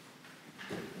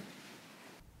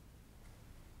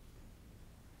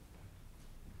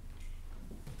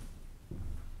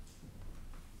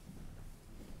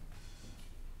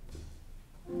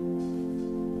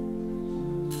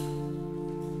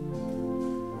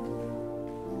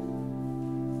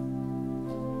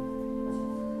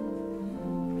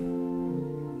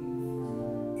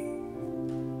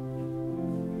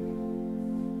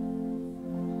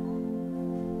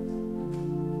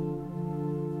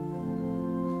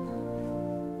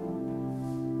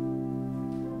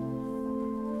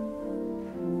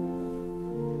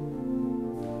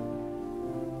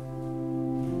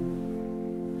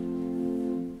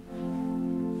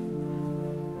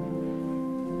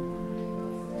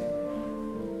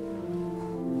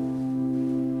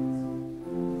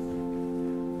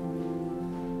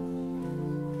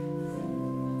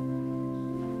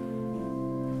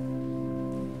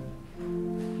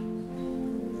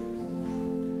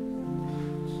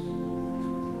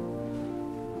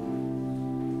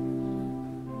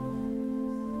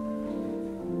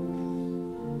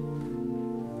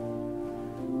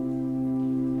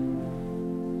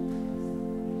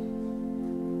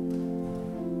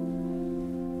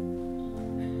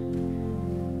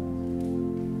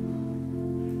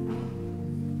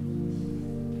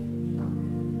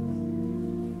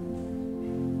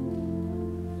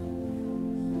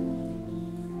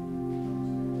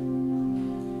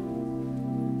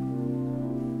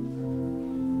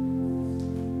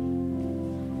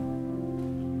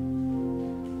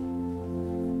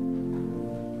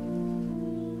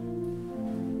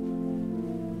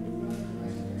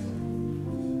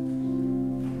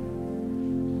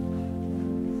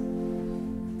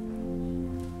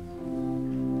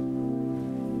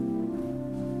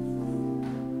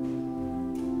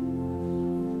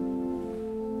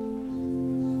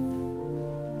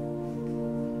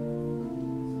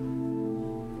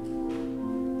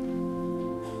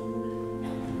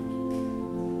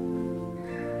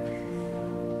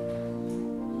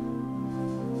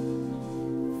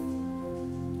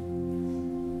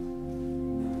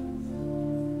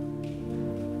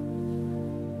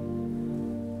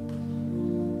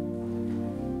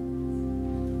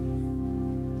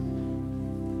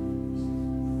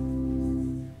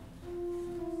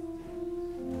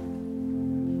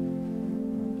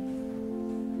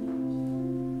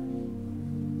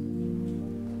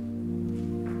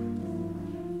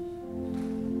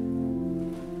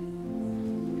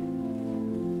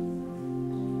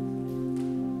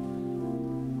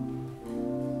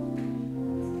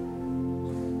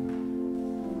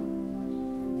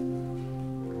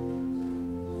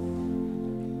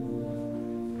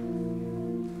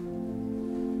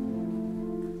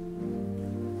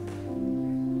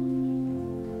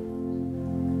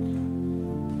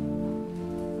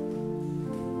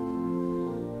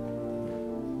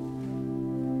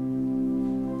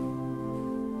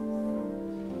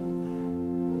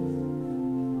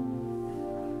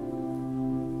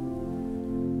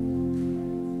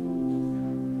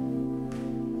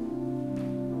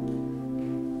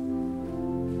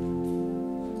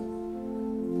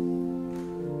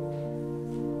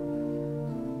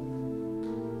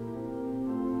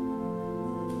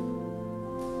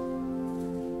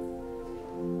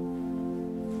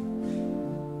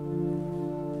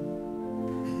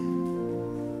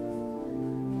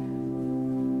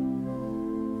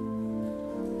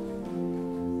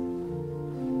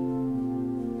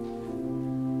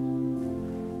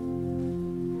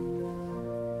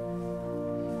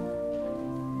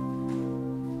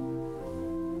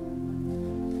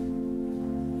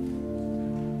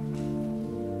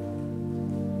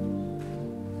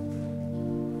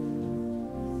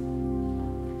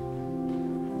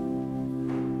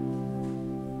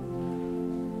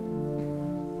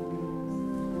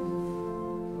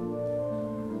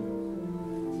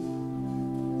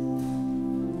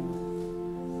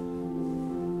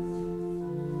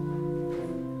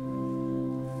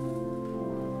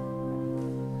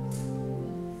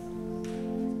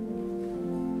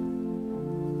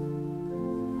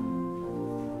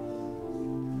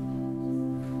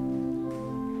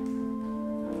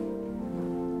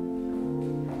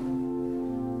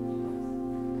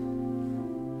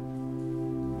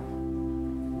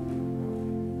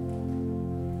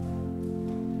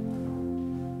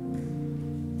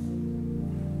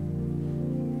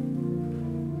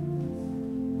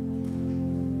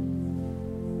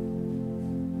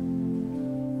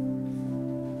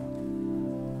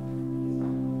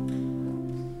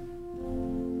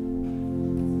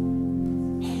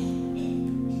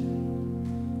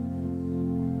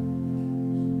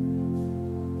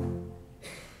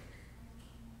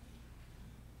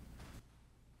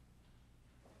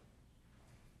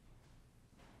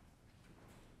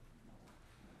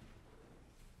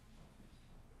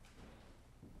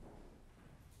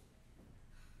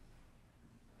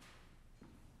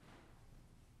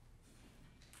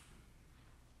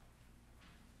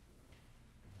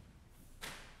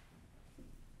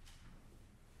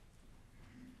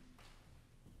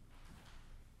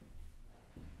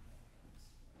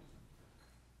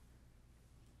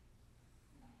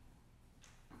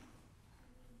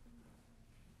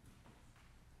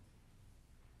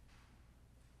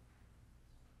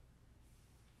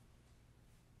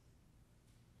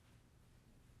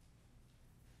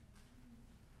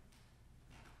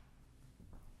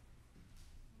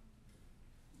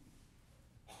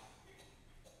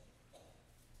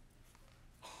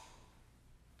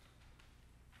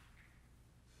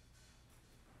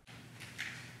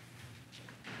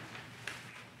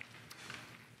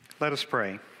 Let us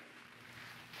pray.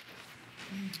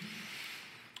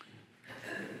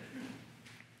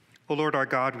 O Lord our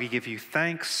God, we give you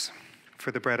thanks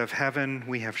for the bread of heaven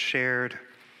we have shared,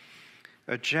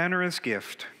 a generous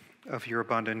gift of your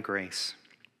abundant grace.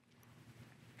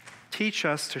 Teach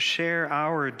us to share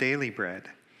our daily bread,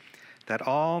 that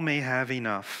all may have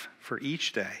enough for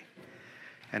each day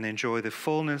and enjoy the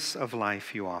fullness of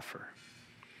life you offer.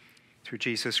 Through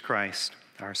Jesus Christ,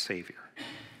 our Savior.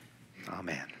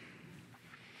 Amen.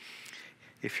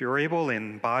 If you're able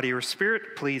in body or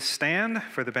spirit, please stand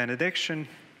for the benediction.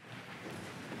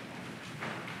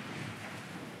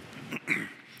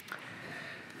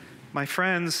 My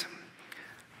friends,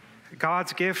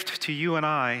 God's gift to you and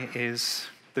I is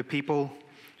the people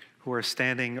who are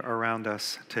standing around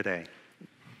us today.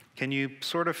 Can you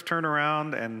sort of turn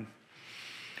around and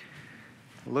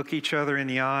look each other in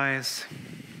the eyes?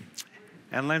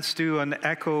 And let's do an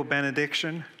echo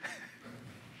benediction.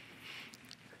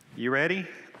 You ready?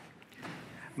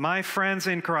 My friends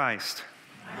in Christ.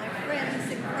 My friends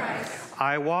in Christ.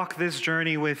 I walk this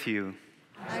journey with you.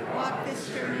 I walk this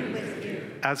journey with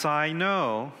you. As I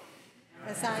know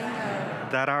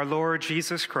that our Lord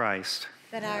Jesus Christ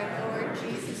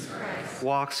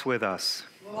walks with us.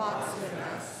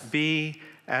 Be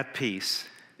at peace.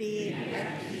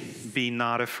 Be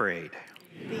not afraid.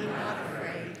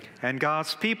 And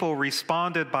God's people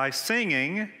responded by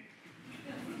singing,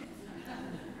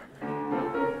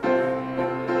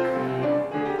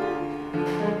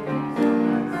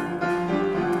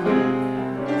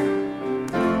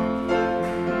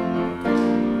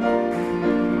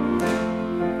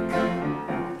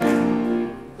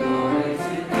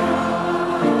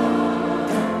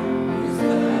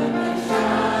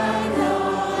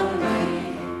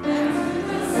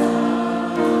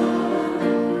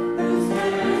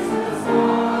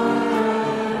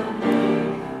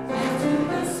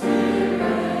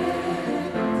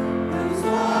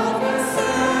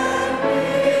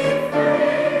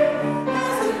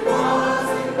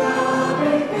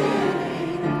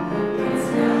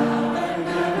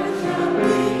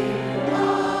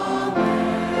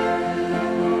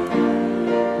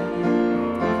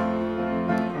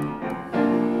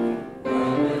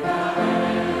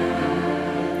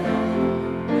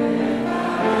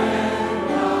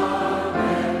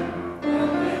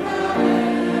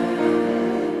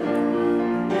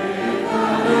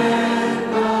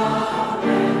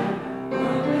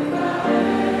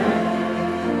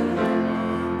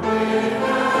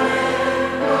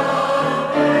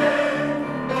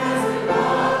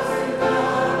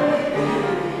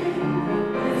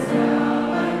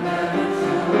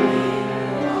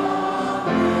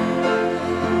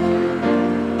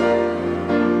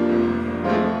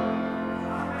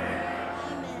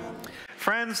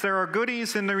 there are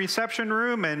goodies in the reception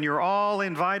room, and you're all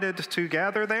invited to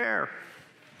gather there.